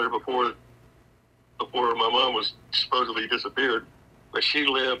 together before my mom was supposedly disappeared. But she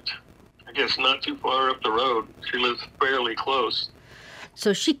lived, I guess, not too far up the road. She lived fairly close.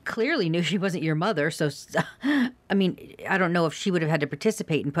 So she clearly knew she wasn't your mother. So, I mean, I don't know if she would have had to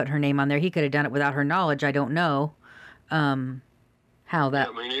participate and put her name on there. He could have done it without her knowledge. I don't know how that...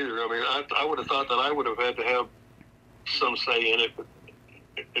 Yeah, me neither. I mean, I would have thought that I would have had to have some say in it, but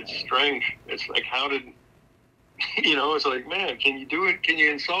it's strange. It's like, how did... it's like, man, can you do it? Can you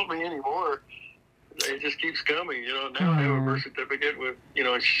insult me anymore? It just keeps coming, Now I have a birth certificate with,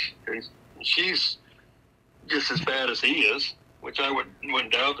 she's just as bad as he is. Which I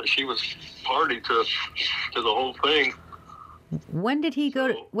wouldn't doubt that she was party to the whole thing. When did he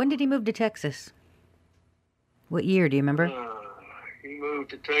when did he move to Texas? What year, do you remember? He moved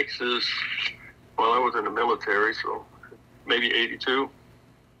to Texas while I was in the military, so maybe 82.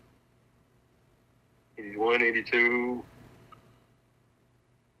 81, 82.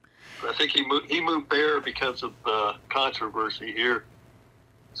 I think he moved there because of the controversy here.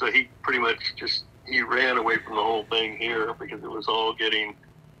 So he pretty much he ran away from the whole thing here because it was all getting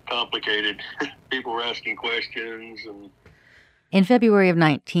complicated. People were asking questions. And in February of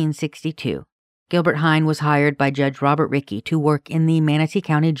 1962, Gilbert Hine was hired by Judge Robert Rickey to work in the Manatee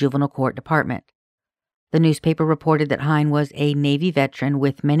County Juvenile Court Department. The newspaper reported that Hine was a Navy veteran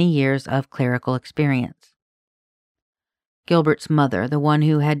with many years of clerical experience. Gilbert's mother, the one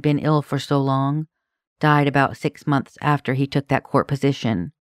who had been ill for so long, died about 6 months after he took that court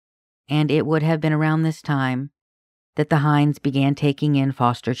position, and it would have been around this time that the Hines began taking in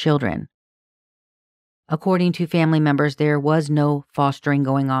foster children. According to family members, there was no fostering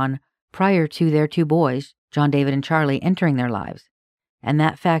going on prior to their 2 boys, John David and Charlie, entering their lives, and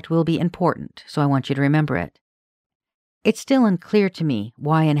that fact will be important, so I want you to remember it. It's still unclear to me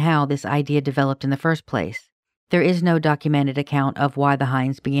why and how this idea developed in the first place. There is no documented account of why the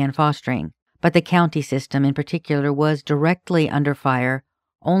Hines began fostering, but the county system in particular was directly under fire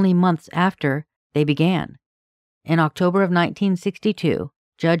only months after they began. In October of 1962,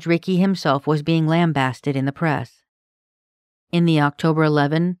 Judge Rickey himself was being lambasted in the press. In the October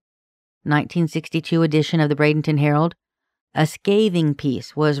 11, 1962 edition of the Bradenton Herald, a scathing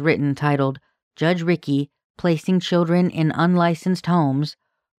piece was written titled, "Judge Rickey Placing Children in Unlicensed Homes,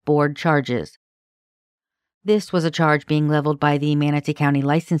 Board Charges." This was a charge being leveled by the Manatee County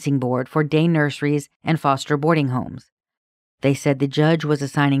Licensing Board for day nurseries and foster boarding homes. They said the judge was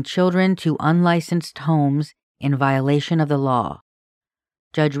assigning children to unlicensed homes in violation of the law.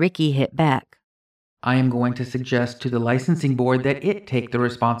 Judge Rickey hit back. I am going to suggest to the licensing board that it take the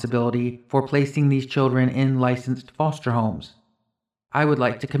responsibility for placing these children in licensed foster homes. I would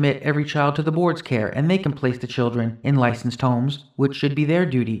like to commit every child to the board's care, and they can place the children in licensed homes, which should be their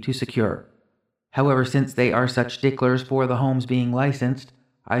duty to secure. However, since they are such sticklers for the homes being licensed,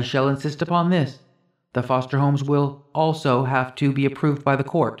 I shall insist upon this. The foster homes will also have to be approved by the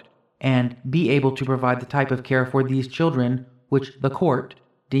court and be able to provide the type of care for these children which the court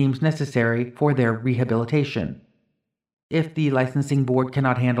deems necessary for their rehabilitation. If the licensing board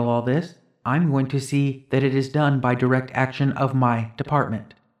cannot handle all this, I'm going to see that it is done by direct action of my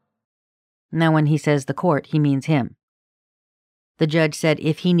department. Now, when he says the court, he means him. The judge said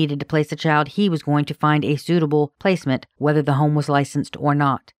if he needed to place a child, he was going to find a suitable placement, whether the home was licensed or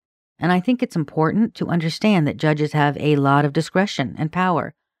not. And I think it's important to understand that judges have a lot of discretion and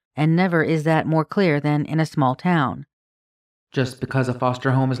power, and never is that more clear than in a small town. Just because a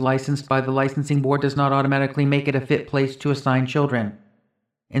foster home is licensed by the licensing board does not automatically make it a fit place to assign children.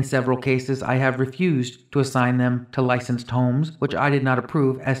 In several cases, I have refused to assign them to licensed homes, which I did not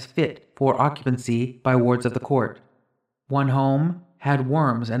approve as fit for occupancy by wards of the court. One home had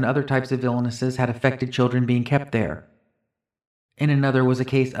worms and other types of illnesses had affected children being kept there. In another was a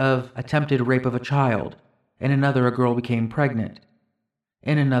case of attempted rape of a child. In another, a girl became pregnant.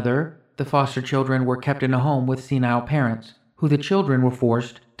 In another, the foster children were kept in a home with senile parents, who the children were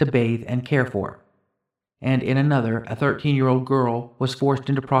forced to bathe and care for. And in another, a 13-year-old girl was forced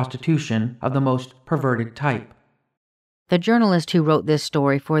into prostitution of the most perverted type. The journalist who wrote this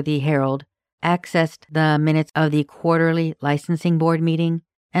story for the Herald accessed the minutes of the quarterly licensing board meeting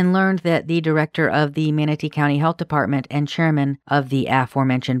and learned that the director of the Manatee County Health Department and chairman of the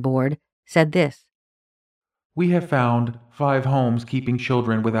aforementioned board said this: We have found 5 homes keeping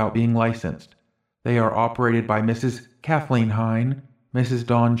children without being licensed. They are operated by Mrs. Kathleen Hine, Mrs.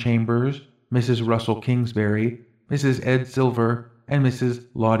 Dawn Chambers, Mrs. Russell Kingsbury, Mrs. Ed Silver, and Mrs.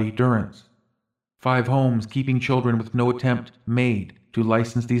 Lottie Durrance. 5 homes keeping children with no attempt made to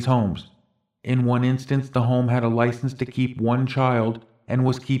license these homes. In one instance, the home had a license to keep 1 child and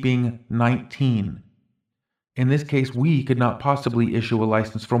was keeping 19. In this case, we could not possibly issue a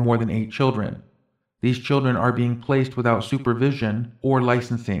license for more than 8 children. These children are being placed without supervision or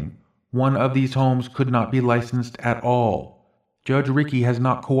licensing. One of these homes could not be licensed at all. Judge Rickey has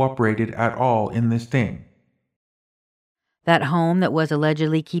not cooperated at all in this thing. That home that was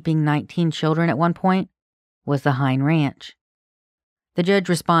allegedly keeping 19 children at one point was the Hine Ranch. The judge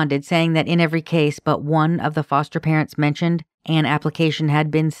responded, saying that in every case but one of the foster parents mentioned, an application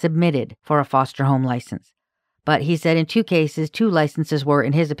had been submitted for a foster home license. But he said in 2 cases, 2 licenses were,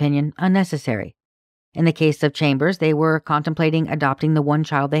 in his opinion, unnecessary. In the case of Chambers, they were contemplating adopting the 1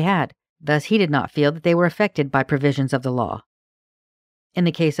 child they had. Thus, he did not feel that they were affected by provisions of the law. In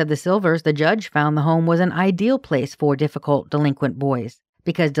the case of the Silvers, the judge found the home was an ideal place for difficult delinquent boys,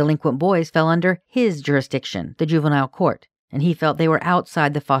 because delinquent boys fell under his jurisdiction, the juvenile court, and he felt they were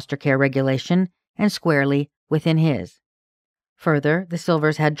outside the foster care regulation and squarely within his. Further, the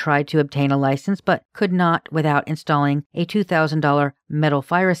Silvers had tried to obtain a license but could not without installing a $2,000 metal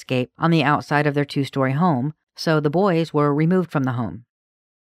fire escape on the outside of their 2-story home, so the boys were removed from the home.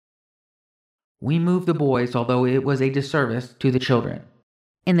 We moved the boys, although it was a disservice to the children.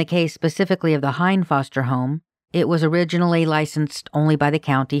 In the case specifically of the Hine foster home, it was originally licensed only by the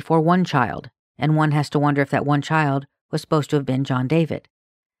county for 1 child, and one has to wonder if that one child was supposed to have been John David.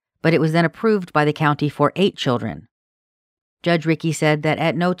 But it was then approved by the county for 8 children. Judge Rickey said that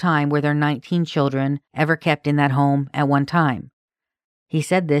at no time were there 19 children ever kept in that home at one time. He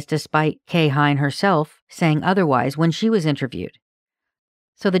said this despite Kay Hine herself saying otherwise when she was interviewed.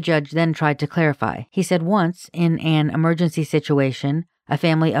 So the judge then tried to clarify. He said once, in an emergency situation, a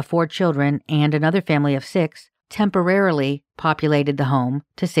family of 4 children and another family of 6 temporarily populated the home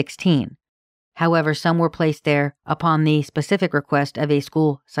to 16. However, some were placed there upon the specific request of a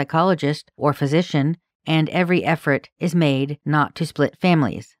school psychologist or physician, and every effort is made not to split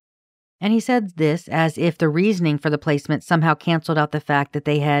families. And he said this as if the reasoning for the placement somehow canceled out the fact that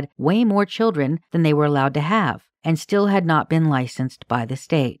they had way more children than they were allowed to have, and still had not been licensed by the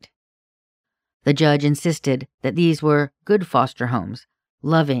state. The judge insisted that these were good foster homes,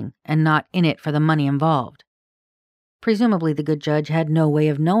 loving and not in it for the money involved. Presumably the good judge had no way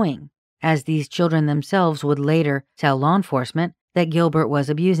of knowing, as these children themselves would later tell law enforcement, that Gilbert was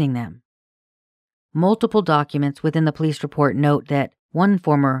abusing them. Multiple documents within the police report note that one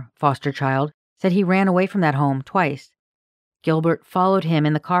former foster child said he ran away from that home twice. Gilbert followed him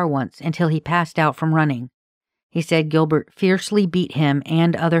in the car once until he passed out from running. He said Gilbert fiercely beat him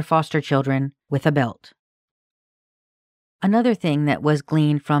and other foster children with a belt. Another thing that was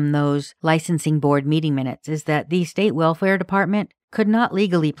gleaned from those licensing board meeting minutes is that the state welfare department could not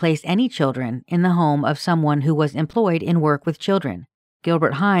legally place any children in the home of someone who was employed in work with children.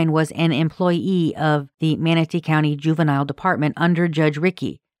 Gilbert Hine was an employee of the Manatee County Juvenile Department under Judge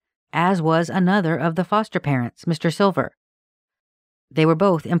Rickey, as was another of the foster parents, Mr. Silver. They were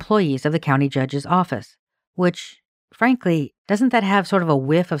both employees of the county judge's office, which, frankly, doesn't that have sort of a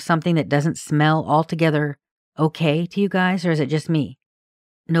whiff of something that doesn't smell altogether okay to you guys, or is it just me?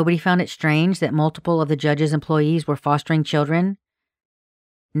 Nobody found it strange that multiple of the judge's employees were fostering children?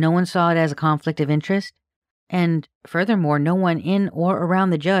 No one saw it as a conflict of interest? And furthermore, no one in or around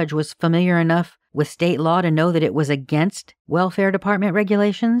the judge was familiar enough with state law to know that it was against welfare department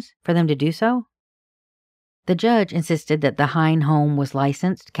regulations for them to do so? The judge insisted that the Hine home was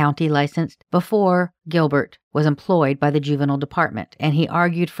licensed, county licensed, before Gilbert was employed by the juvenile department, and he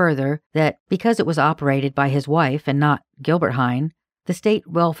argued further that because it was operated by his wife and not Gilbert Hine, the state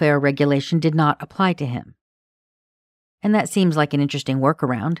welfare regulation did not apply to him. And that seems like an interesting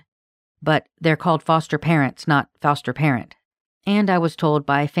workaround, but they're called foster parents, not foster parent. And I was told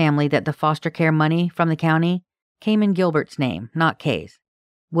by family that the foster care money from the county came in Gilbert's name, not Kay's,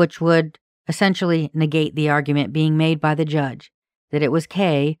 which would essentially negate the argument being made by the judge that it was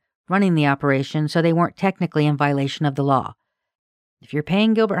Kay running the operation, so they weren't technically in violation of the law. If you're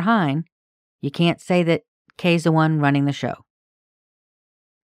paying Gilbert Hine, you can't say that Kay's the one running the show.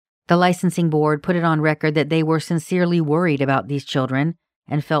 The licensing board put it on record that they were sincerely worried about these children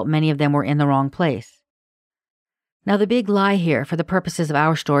and felt many of them were in the wrong place. Now, the big lie here for the purposes of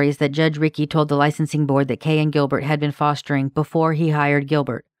our story is that Judge Rickey told the licensing board that Kay and Gilbert had been fostering before he hired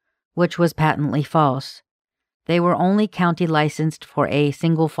Gilbert, which was patently false. They were only county licensed for a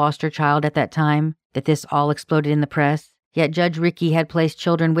single foster child at that time that this all exploded in the press, yet Judge Rickey had placed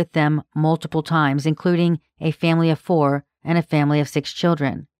children with them multiple times, including a family of 4 and a family of 6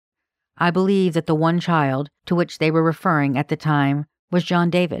 children. I believe that the one child to which they were referring at the time was John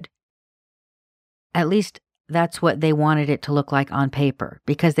David. At least that's what they wanted it to look like on paper,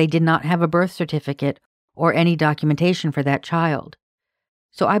 because they did not have a birth certificate or any documentation for that child.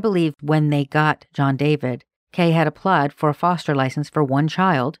 So I believe when they got John David, Kay had applied for a foster license for one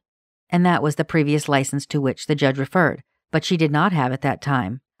child, and that was the previous license to which the judge referred, but she did not have at that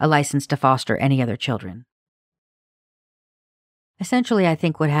time a license to foster any other children. Essentially, I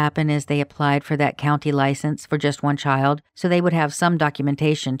think what happened is they applied for that county license for just one child, so they would have some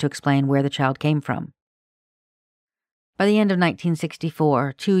documentation to explain where the child came from. By the end of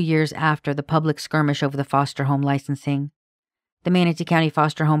 1964, 2 years after the public skirmish over the foster home licensing, the Manatee County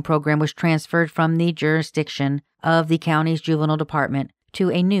Foster Home Program was transferred from the jurisdiction of the county's juvenile department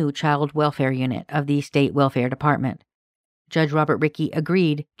to a new child welfare unit of the state welfare department. Judge Robert Rickey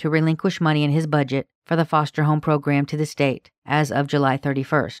agreed to relinquish money in his budget for the foster home program to the state as of July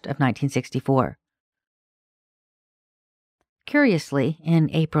 31st of 1964. Curiously, in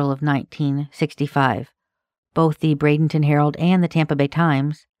April of 1965, both the Bradenton Herald and the Tampa Bay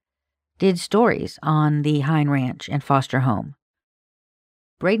Times did stories on the Hine Ranch and foster home.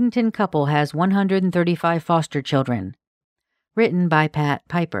 Bradenton couple has 135 foster children. Written by Pat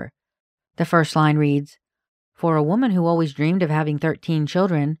Piper. The first line reads, "For a woman who always dreamed of having 13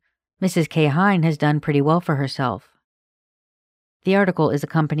 children, Mrs. Kay Hine has done pretty well for herself." The article is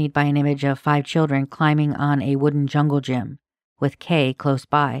accompanied by an image of 5 children climbing on a wooden jungle gym, with Kay close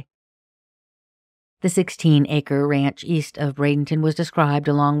by. The 16-acre ranch east of Bradenton was described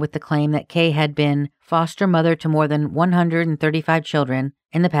along with the claim that Kay had been foster mother to more than 135 children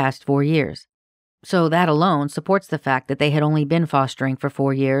in the past 4 years. So that alone supports the fact that they had only been fostering for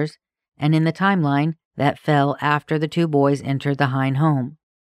 4 years, and in the timeline, that fell after the 2 boys entered the Hine home.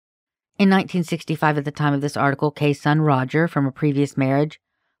 In 1965, at the time of this article, Kay's son Roger, from a previous marriage,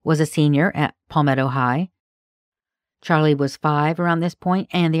 was a senior at Palmetto High. Charlie was 5 around this point,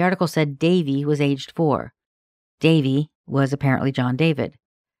 and the article said Davy was aged 4. Davy was apparently John David.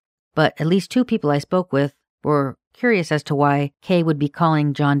 But at least 2 people I spoke with were curious as to why Kay would be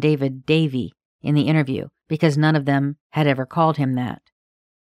calling John David Davy in the interview, because none of them had ever called him that.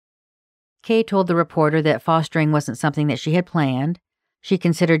 Kay told the reporter that fostering wasn't something that she had planned. She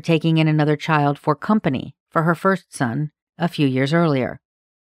considered taking in another child for company for her first son a few years earlier.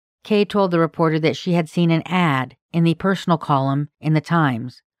 Kay told the reporter that she had seen an ad in the personal column in the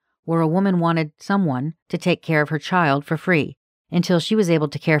Times where a woman wanted someone to take care of her child for free until she was able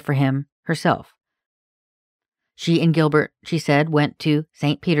to care for him herself. She and Gilbert, she said, went to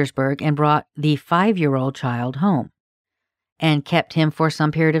St. Petersburg and brought the 5-year-old child home and kept him for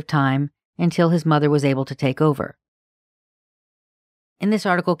some period of time until his mother was able to take over. In this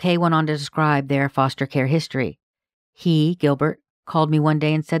article, Kay went on to describe their foster care history. He, Gilbert, called me one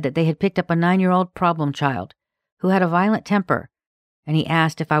day and said that they had picked up a 9-year-old problem child who had a violent temper, and he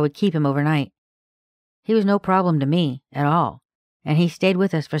asked if I would keep him overnight. He was no problem to me at all, and he stayed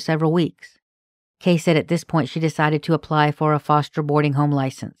with us for several weeks. Kay said at this point she decided to apply for a foster boarding home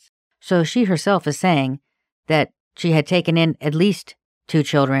license. So she herself is saying that she had taken in at least 2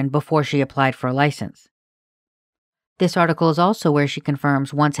 children before she applied for a license. This article is also where she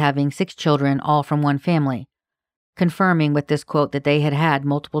confirms once having 6 children all from one family, confirming with this quote that they had had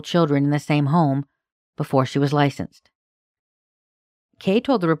multiple children in the same home before she was licensed. Kay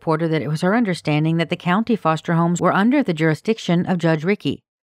told the reporter that it was her understanding that the county foster homes were under the jurisdiction of Judge Rickey,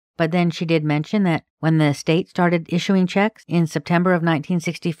 but then she did mention that when the state started issuing checks in September of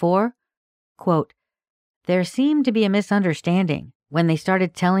 1964, quote, "There seemed to be a misunderstanding. When they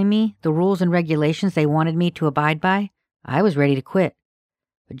started telling me the rules and regulations they wanted me to abide by, I was ready to quit.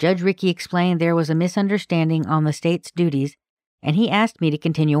 But Judge Rickey explained there was a misunderstanding on the state's duties, and he asked me to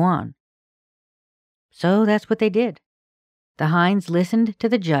continue on. So that's what they did. The Hines listened to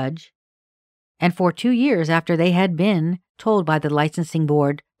the judge, and for 2 years after they had been told by the licensing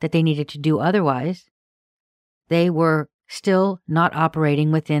board that they needed to do otherwise, they were still not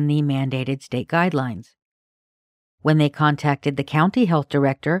operating within the mandated state guidelines. When they contacted the county health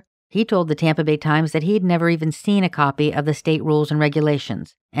director, he told the Tampa Bay Times that he had never even seen a copy of the state rules and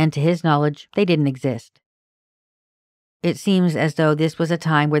regulations, and to his knowledge, they didn't exist. It seems as though this was a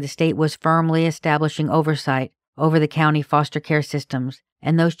time where the state was firmly establishing oversight over the county foster care systems,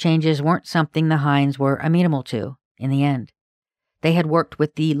 and those changes weren't something the Hines were amenable to in the end. They had worked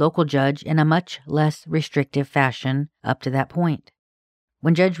with the local judge in a much less restrictive fashion up to that point.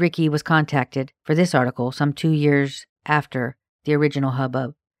 When Judge Rickey was contacted for this article some 2 years after the original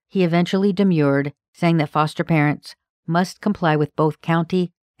hubbub, he eventually demurred, saying that foster parents must comply with both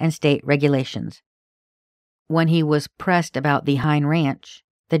county and state regulations. When he was pressed about the Hine Ranch,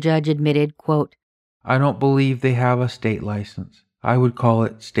 the judge admitted, quote, "I don't believe they have a state license. I would call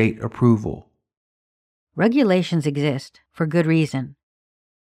it state approval." Regulations exist for good reason.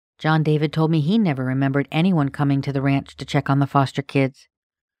 John David told me he never remembered anyone coming to the ranch to check on the foster kids.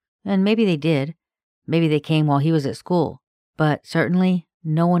 And maybe they did. Maybe they came while he was at school. But certainly,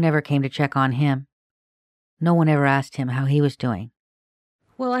 no one ever came to check on him. No one ever asked him how he was doing.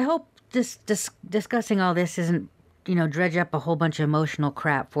 Well, I hope discussing all this isn't, dredge up a whole bunch of emotional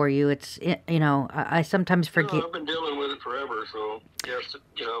crap for you. It's, I sometimes forget. No, I've been dealing with it forever, so yes,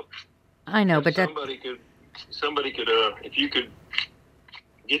 I know, but somebody could, if you could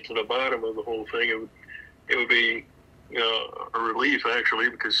get to the bottom of the whole thing, it would be, a relief actually,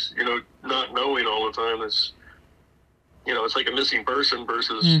 because not knowing all the time is, it's like a missing person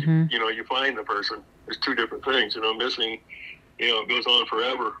versus you find the person. There's 2 different things. Missing, it goes on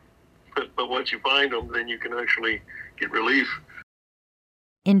forever, but once you find them, then you can actually get relief.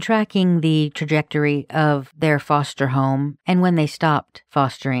 In tracking the trajectory of their foster home and when they stopped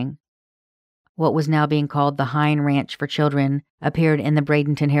fostering, what was now being called the Hine Ranch for Children appeared in the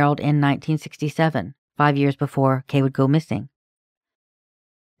Bradenton Herald in 1967, 5 years before Kay would go missing.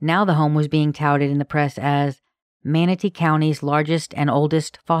 Now the home was being touted in the press as Manatee County's largest and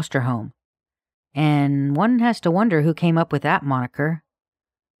oldest foster home. And one has to wonder who came up with that moniker.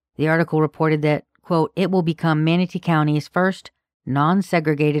 The article reported that, quote, "It will become Manatee County's first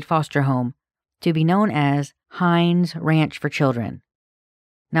non-segregated foster home to be known as Hines Ranch for Children."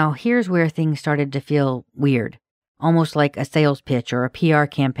 Now, here's where things started to feel weird, almost like a sales pitch or a PR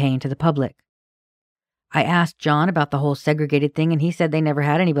campaign to the public. I asked John about the whole segregated thing, and he said they never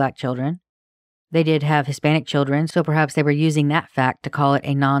had any black children. They did have Hispanic children, so perhaps they were using that fact to call it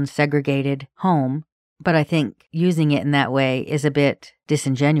a non-segregated home, but I think using it in that way is a bit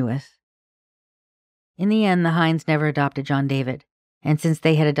disingenuous. In the end, the Hines never adopted John David, and since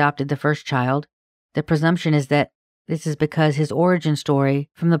they had adopted the first child, the presumption is that this is because his origin story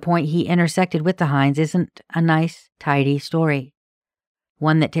from the point he intersected with the Hines isn't a nice, tidy story.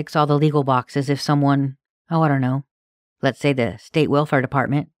 One that ticks all the legal boxes if someone, I don't know, let's say the state welfare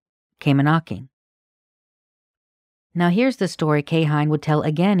department, came a-knocking. Now here's the story Kay Hine would tell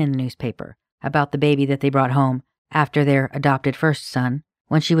again in the newspaper about the baby that they brought home after their adopted first son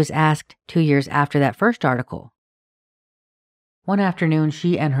when she was asked 2 years after that first article. One afternoon,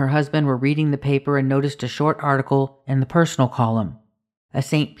 she and her husband were reading the paper and noticed a short article in the personal column. A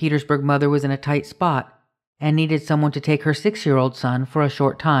St. Petersburg mother was in a tight spot and needed someone to take her 6-year-old son for a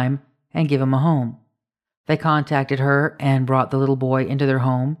short time and give him a home. They contacted her and brought the little boy into their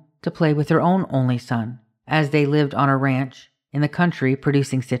home to play with their own only son, as they lived on a ranch in the country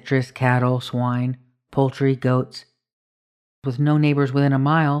producing citrus, cattle, swine, poultry, goats. With no neighbors within a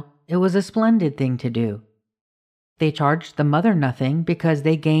mile, it was a splendid thing to do. They charged the mother nothing because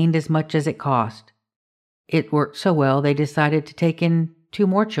they gained as much as it cost. It worked so well they decided to take in 2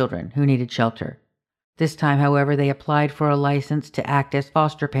 more children who needed shelter. This time, however, they applied for a license to act as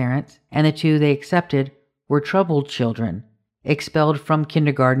foster parents, and the 2 they accepted were troubled children, expelled from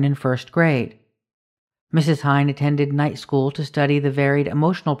kindergarten and 1st grade. Mrs. Hine attended night school to study the varied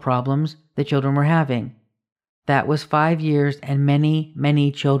emotional problems the children were having. That was 5 years and many,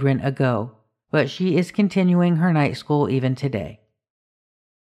 many children ago, but she is continuing her night school even today.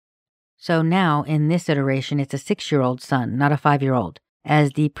 So now, in this iteration, it's a 6-year-old son, not a 5-year-old,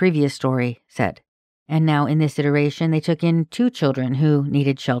 as the previous story said. And now, in this iteration, they took in 2 children who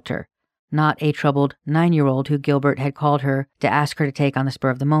needed shelter, not a troubled 9-year-old who Gilbert had called her to ask her to take on the spur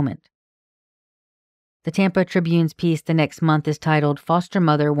of the moment. The Tampa Tribune's piece the next month is titled "Foster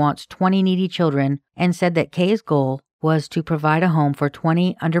Mother Wants 20 Needy Children," and said that Kay's goal was to provide a home for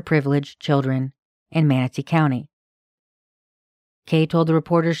 20 underprivileged children in Manatee County. Kay told the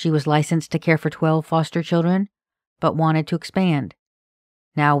reporters she was licensed to care for 12 foster children, but wanted to expand.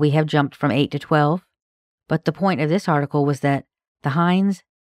 Now we have jumped from 8 to 12, but the point of this article was that the Hines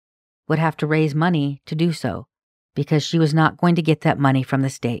would have to raise money to do so, because she was not going to get that money from the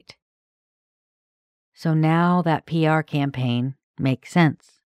state. So now that PR campaign makes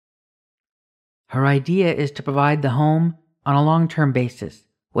sense. Her idea is to provide the home on a long-term basis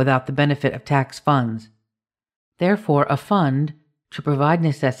without the benefit of tax funds. Therefore, a fund to provide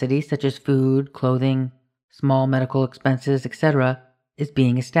necessities such as food, clothing, small medical expenses, etc., is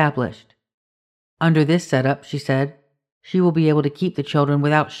being established. Under this setup, she said, she will be able to keep the children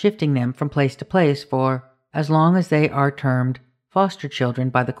without shifting them from place to place for as long as they are termed foster children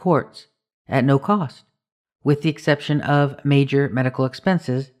by the courts, at no cost, with the exception of major medical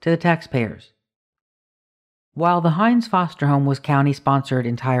expenses to the taxpayers. While the Hines foster home was county-sponsored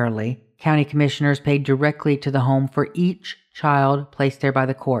entirely, county commissioners paid directly to the home for each child placed there by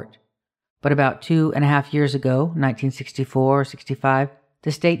the court. But about 2.5 years ago, 1964 or 65,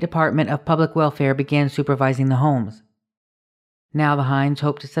 the State Department of Public Welfare began supervising the homes. Now the Hines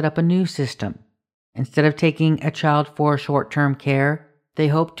hope to set up a new system. Instead of taking a child for short-term care, they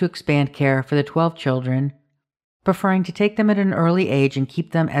hope to expand care for the 12 children, preferring to take them at an early age and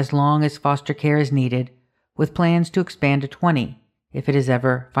keep them as long as foster care is needed, with plans to expand to 20 if it is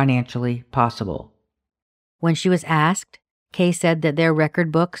ever financially possible. When she was asked, Kay said that their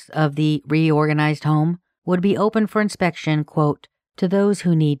record books of the reorganized home would be open for inspection, quote, to those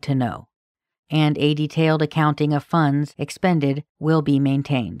who need to know, and a detailed accounting of funds expended will be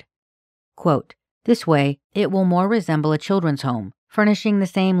maintained. Quote, this way, it will more resemble a children's home, furnishing the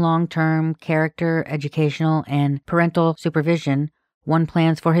same long-term character, educational, and parental supervision one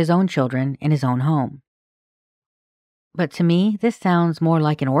plans for his own children in his own home. But to me, this sounds more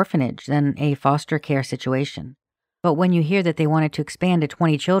like an orphanage than a foster care situation. But when you hear that they wanted to expand to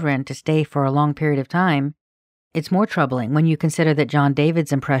 20 children to stay for a long period of time, it's more troubling when you consider that John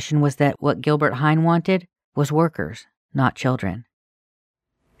David's impression was that what Gilbert Hine wanted was workers, not children.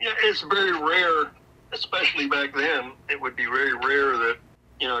 Yeah, it's very rare, especially back then, it would be very rare that,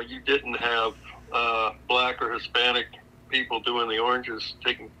 you didn't have black or Hispanic people doing the oranges,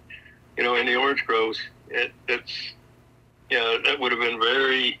 taking, in the orange groves. That would have been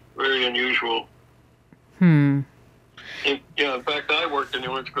very, very unusual. In fact, I worked in the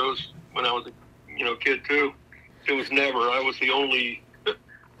orange groves when I was a kid too. It was never. I was the only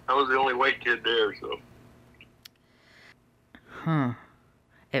I was the only white kid there, so.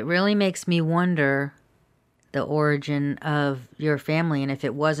 It really makes me wonder the origin of your family, and if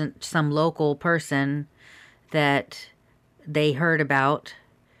it wasn't some local person that they heard about.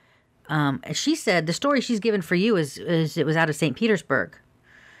 She said the story she's given for you is it was out of St. Petersburg.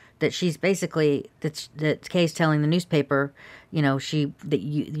 That she's basically that Kay's telling the newspaper, you know,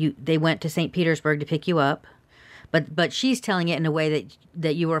 they went to St. Petersburg to pick you up. But she's telling it in a way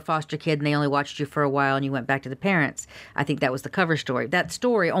that you were a foster kid and they only watched you for a while and you went back to the parents. I think that was the cover story. That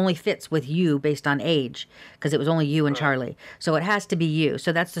story only fits with you based on age because it was only you and Charlie. So it has to be you.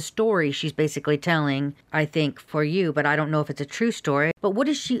 So that's the story she's basically telling, I think, for you. But I don't know if it's a true story. But what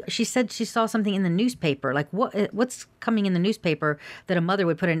is she said she saw something in the newspaper. Like what's coming in the newspaper that a mother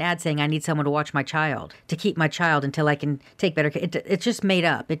would put an ad saying, I need someone to watch my child, to keep my child until I can take better care. It's just made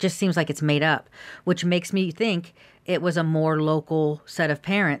up. It just seems like it's made up, which makes me think it was a more local set of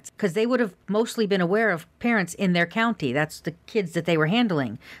parents because they would have mostly been aware of parents in their county. That's the kids that they were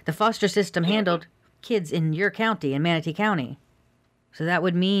handling. The foster system handled kids in your county, in Manatee County. So that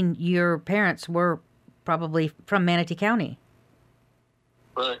would mean your parents were probably from Manatee County.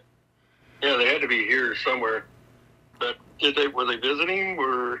 Right. Yeah, they had to be here somewhere. But were they visiting,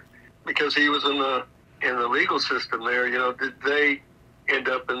 or because he was in the legal system there? You know, did they end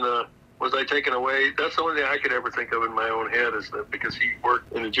up was I taken away? That's the only thing I could ever think of in my own head is that because he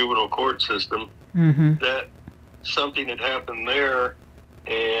worked in the juvenile court system, that something had happened there,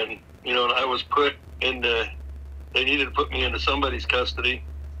 and you know, I was put into. They needed to put me into somebody's custody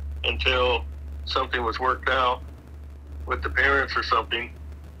until something was worked out with the parents or something,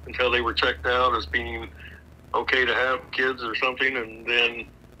 until they were checked out as being okay to have kids or something, and then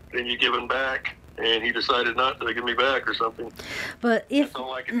you give them back. And he decided not to give me back or something. But if that's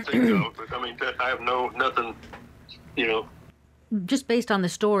all I can think of. But I mean, I have nothing, you know. Just based on the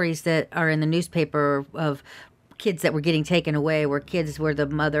stories that are in the newspaper of kids that were getting taken away, where the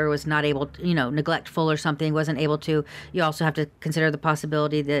mother was not able to, you know, neglectful or something, wasn't able to. You also have to consider the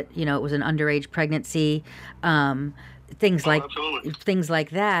possibility that, you know, it was an underage pregnancy, things like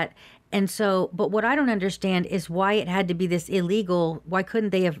that. And so, but what I don't understand is why it had to be this illegal. Why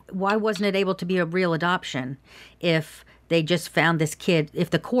wasn't it able to be a real adoption if they just found this kid, if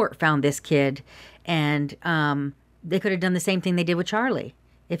the court found this kid, and they could have done the same thing they did with Charlie.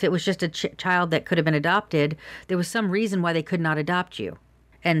 If it was just a child that could have been adopted, there was some reason why they could not adopt you.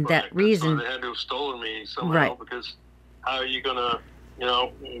 And that reason. They had to have stolen me somehow, because how are you going to, you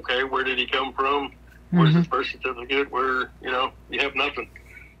know, okay, where did he come from? Where's his birth certificate? Where, you know, you have nothing.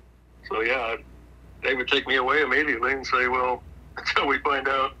 So, yeah, they would take me away immediately and say, well, until we find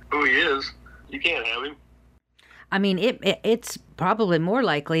out who he is, you can't have him. I mean, it's probably more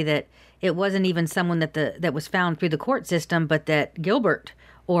likely that it wasn't even someone that was found through the court system, but that Gilbert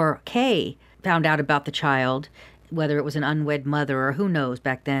or Kay found out about the child, whether it was an unwed mother or who knows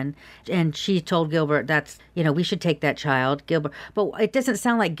back then. And she told Gilbert, that's, you know, we should take that child, Gilbert. But it doesn't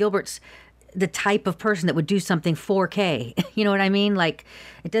sound like Gilbert's the type of person that would do something for Kay. You know what I mean? Like,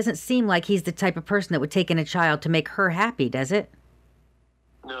 it doesn't seem like he's the type of person that would take in a child to make her happy, does it?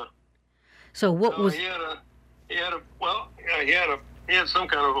 No. So what was... He had some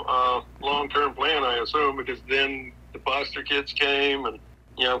kind of long-term plan, I assume, because then the foster kids came, and,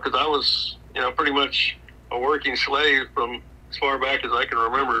 you know, because I was, you know, pretty much a working slave from as far back as I can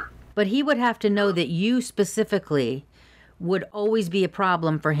remember. But he would have to know that you specifically would always be a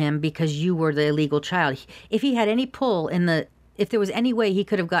problem for him because you were the illegal child. If he had any pull if there was any way he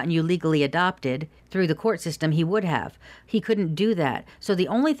could have gotten you legally adopted through the court system, he would have. He couldn't do that. So the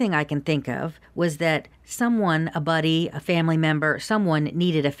only thing I can think of was that someone, a buddy, a family member, someone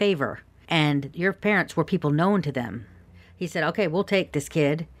needed a favor. And your parents were people known to them. He said, okay, we'll take this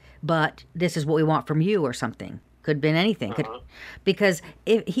kid, but this is what we want from you or something. Could have been anything. Because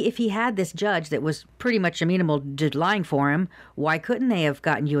if he had this judge that was pretty much amenable to lying for him, why couldn't they have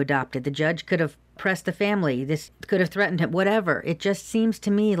gotten you adopted? The judge could have pressed the family. This could have threatened him, whatever. It just seems to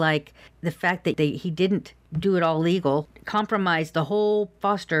me like the fact that he didn't do it all legal compromised the whole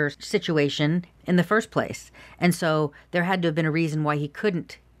foster situation in the first place. And so there had to have been a reason why he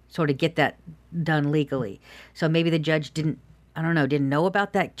couldn't sort of get that done legally. So maybe the judge didn't know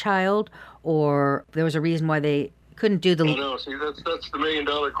about that child, or there was a reason why they couldn't do the... I know. See, that's the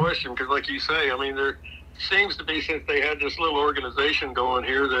 $1,000,000 question, because like you say, I mean, there seems to be, since they had this little organization going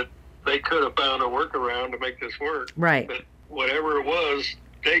here, that they could have found a workaround to make this work. Right. But whatever it was,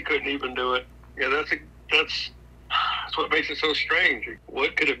 they couldn't even do it. Yeah, that's what makes it so strange.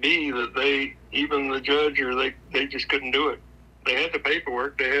 What could it be that even the judge, or they just couldn't do it? They had the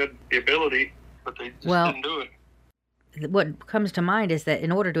paperwork, they had the ability, but they just didn't do it. what comes to mind is that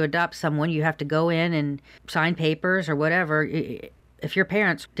in order to adopt someone, you have to go in and sign papers or whatever. If your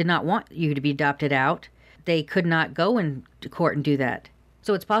parents did not want you to be adopted out, they could not go into court and do that.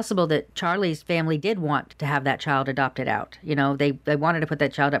 So it's possible that Charlie's family did want to have that child adopted out. They wanted to put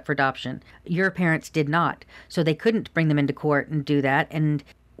that child up for adoption. Your parents did not. So they couldn't bring them into court and do that.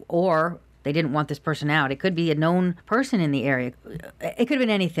 Or they didn't want this person out. It could be a known person in the area. It could have been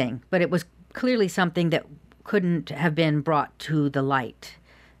anything, but it was clearly something that couldn't have been brought to the light.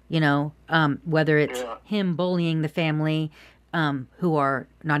 Whether it's him bullying the family, who are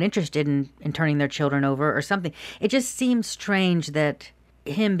not interested in turning their children over or something. It just seems strange that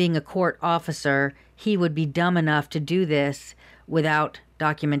him being a court officer, he would be dumb enough to do this without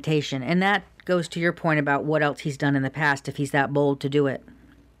documentation. And that goes to your point about what else he's done in the past if he's that bold to do it.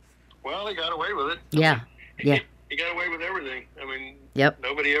 Well, he got away with it. Yeah. He got away with everything. I mean,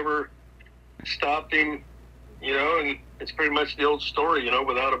 nobody ever stopped him, and it's pretty much the old story,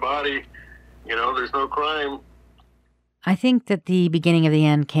 without a body, there's no crime. I think that the beginning of the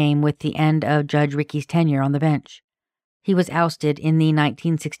end came with the end of Judge Rickey's tenure on the bench. He was ousted in the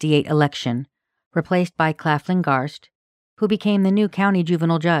 1968 election, replaced by Claflin Garst, who became the new county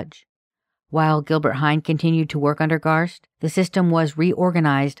juvenile judge. While Gilbert Hine continued to work under Garst, the system was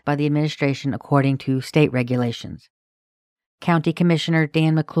reorganized by the administration according to state regulations. County Commissioner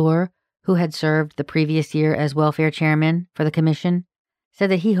Dan McClure, who had served the previous year as welfare chairman for the commission, said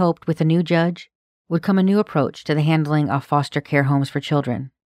that he hoped with a new judge would come a new approach to the handling of foster care homes for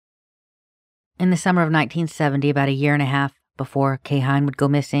children. In the summer of 1970, about a year and a half before Kay Hine would go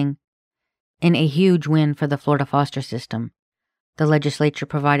missing, in a huge win for the Florida foster system, the legislature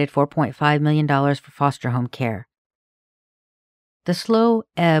provided $4.5 million for foster home care. The slow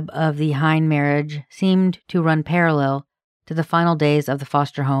ebb of the Hine marriage seemed to run parallel to the final days of the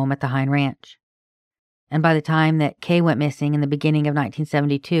foster home at the Hine Ranch. And by the time that Kay went missing in the beginning of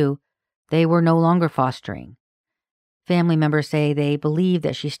 1972, they were no longer fostering. Family members say they believe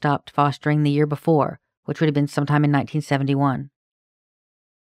that she stopped fostering the year before, which would have been sometime in 1971.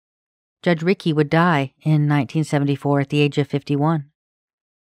 Judge Rickey would die in 1974 at the age of 51.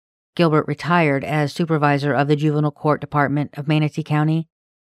 Gilbert retired as supervisor of the Juvenile Court Department of Manatee County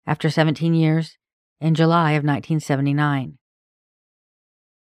after 17 years in July of 1979.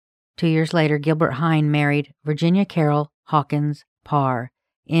 2 years later, Gilbert Hine married Virginia Carol Hawkins Parr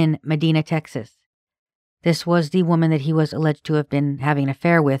in Medina, Texas. This was the woman that he was alleged to have been having an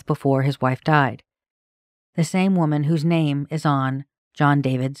affair with before his wife died. The same woman whose name is on John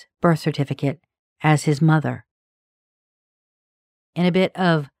David's birth certificate as his mother. In a bit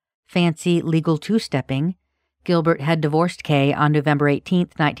of fancy legal two-stepping, Gilbert had divorced Kay on November 18,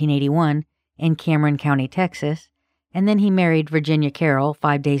 1981, in Cameron County, Texas, and then he married Virginia Carol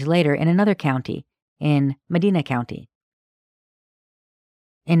 5 days later in another county, in Medina County.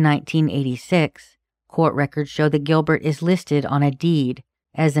 In 1986, court records show that Gilbert is listed on a deed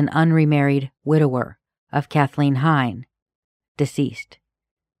as an unremarried widower of Kathleen Hine, deceased.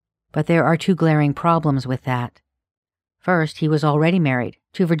 But there are two glaring problems with that. First, he was already married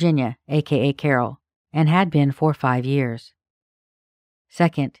to Virginia, a.k.a. Carol, and had been for 5 years.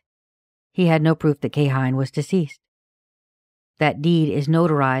 Second, he had no proof that Kay Hine was deceased. That deed is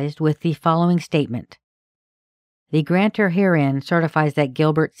notarized with the following statement. The grantor herein certifies that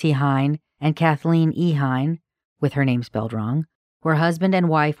Gilbert C. Hine and Kathleen E. Hine, with her name spelled wrong, were husband and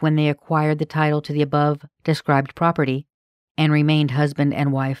wife when they acquired the title to the above described property, and remained husband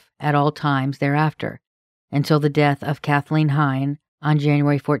and wife at all times thereafter, until the death of Kathleen Hine on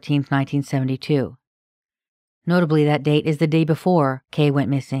January 14, 1972. Notably, that date is the day before Kay went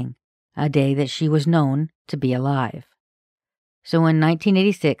missing, a day that she was known to be alive. So in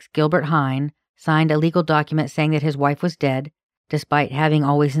 1986, Gilbert Hine signed a legal document saying that his wife was dead, despite having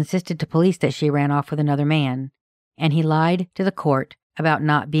always insisted to police that she ran off with another man, and he lied to the court about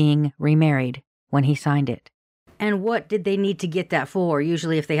not being remarried when he signed it. And what did they need to get that for?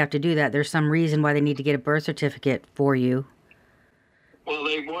 Usually if they have to do that, there's some reason why they need to get a birth certificate for you. Well,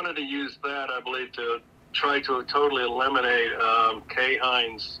 they wanted to use that, I believe, to try to totally eliminate Kay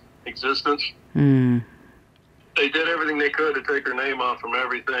Hine's existence. They did everything they could to take her name off from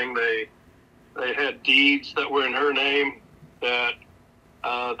everything. They had deeds that were in her name that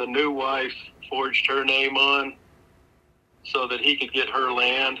the new wife forged her name on so that he could get her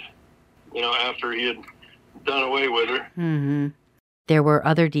land, after he had done away with her. There were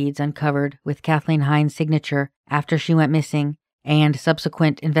other deeds uncovered with Kathleen Hine's signature after she went missing, and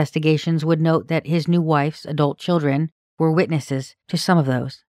subsequent investigations would note that his new wife's adult children were witnesses to some of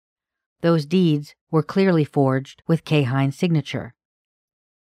those. Those deeds were clearly forged with Kay Hine's signature.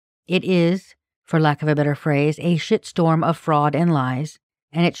 It is, for lack of a better phrase, a shitstorm of fraud and lies,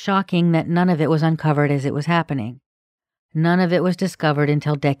 and it's shocking that none of it was uncovered as it was happening. None of it was discovered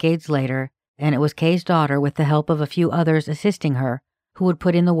until decades later, and it was Kay's daughter, with the help of a few others assisting her, who would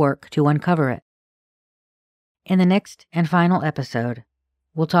put in the work to uncover it. In the next and final episode,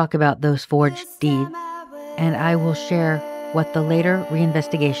 we'll talk about those forged deeds, and I will share what the later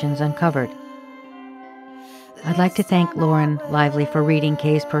reinvestigations uncovered. I'd like to thank Lauren Lively for reading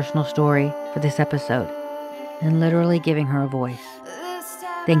Kay's personal story for this episode and literally giving her a voice.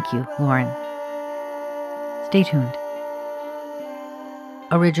 Thank you, Lauren. Stay tuned.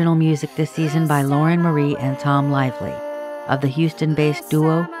 Original music this season by Lauren Marie and Tom Lively of the Houston-based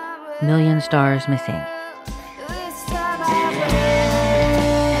duo Million Stars Missing.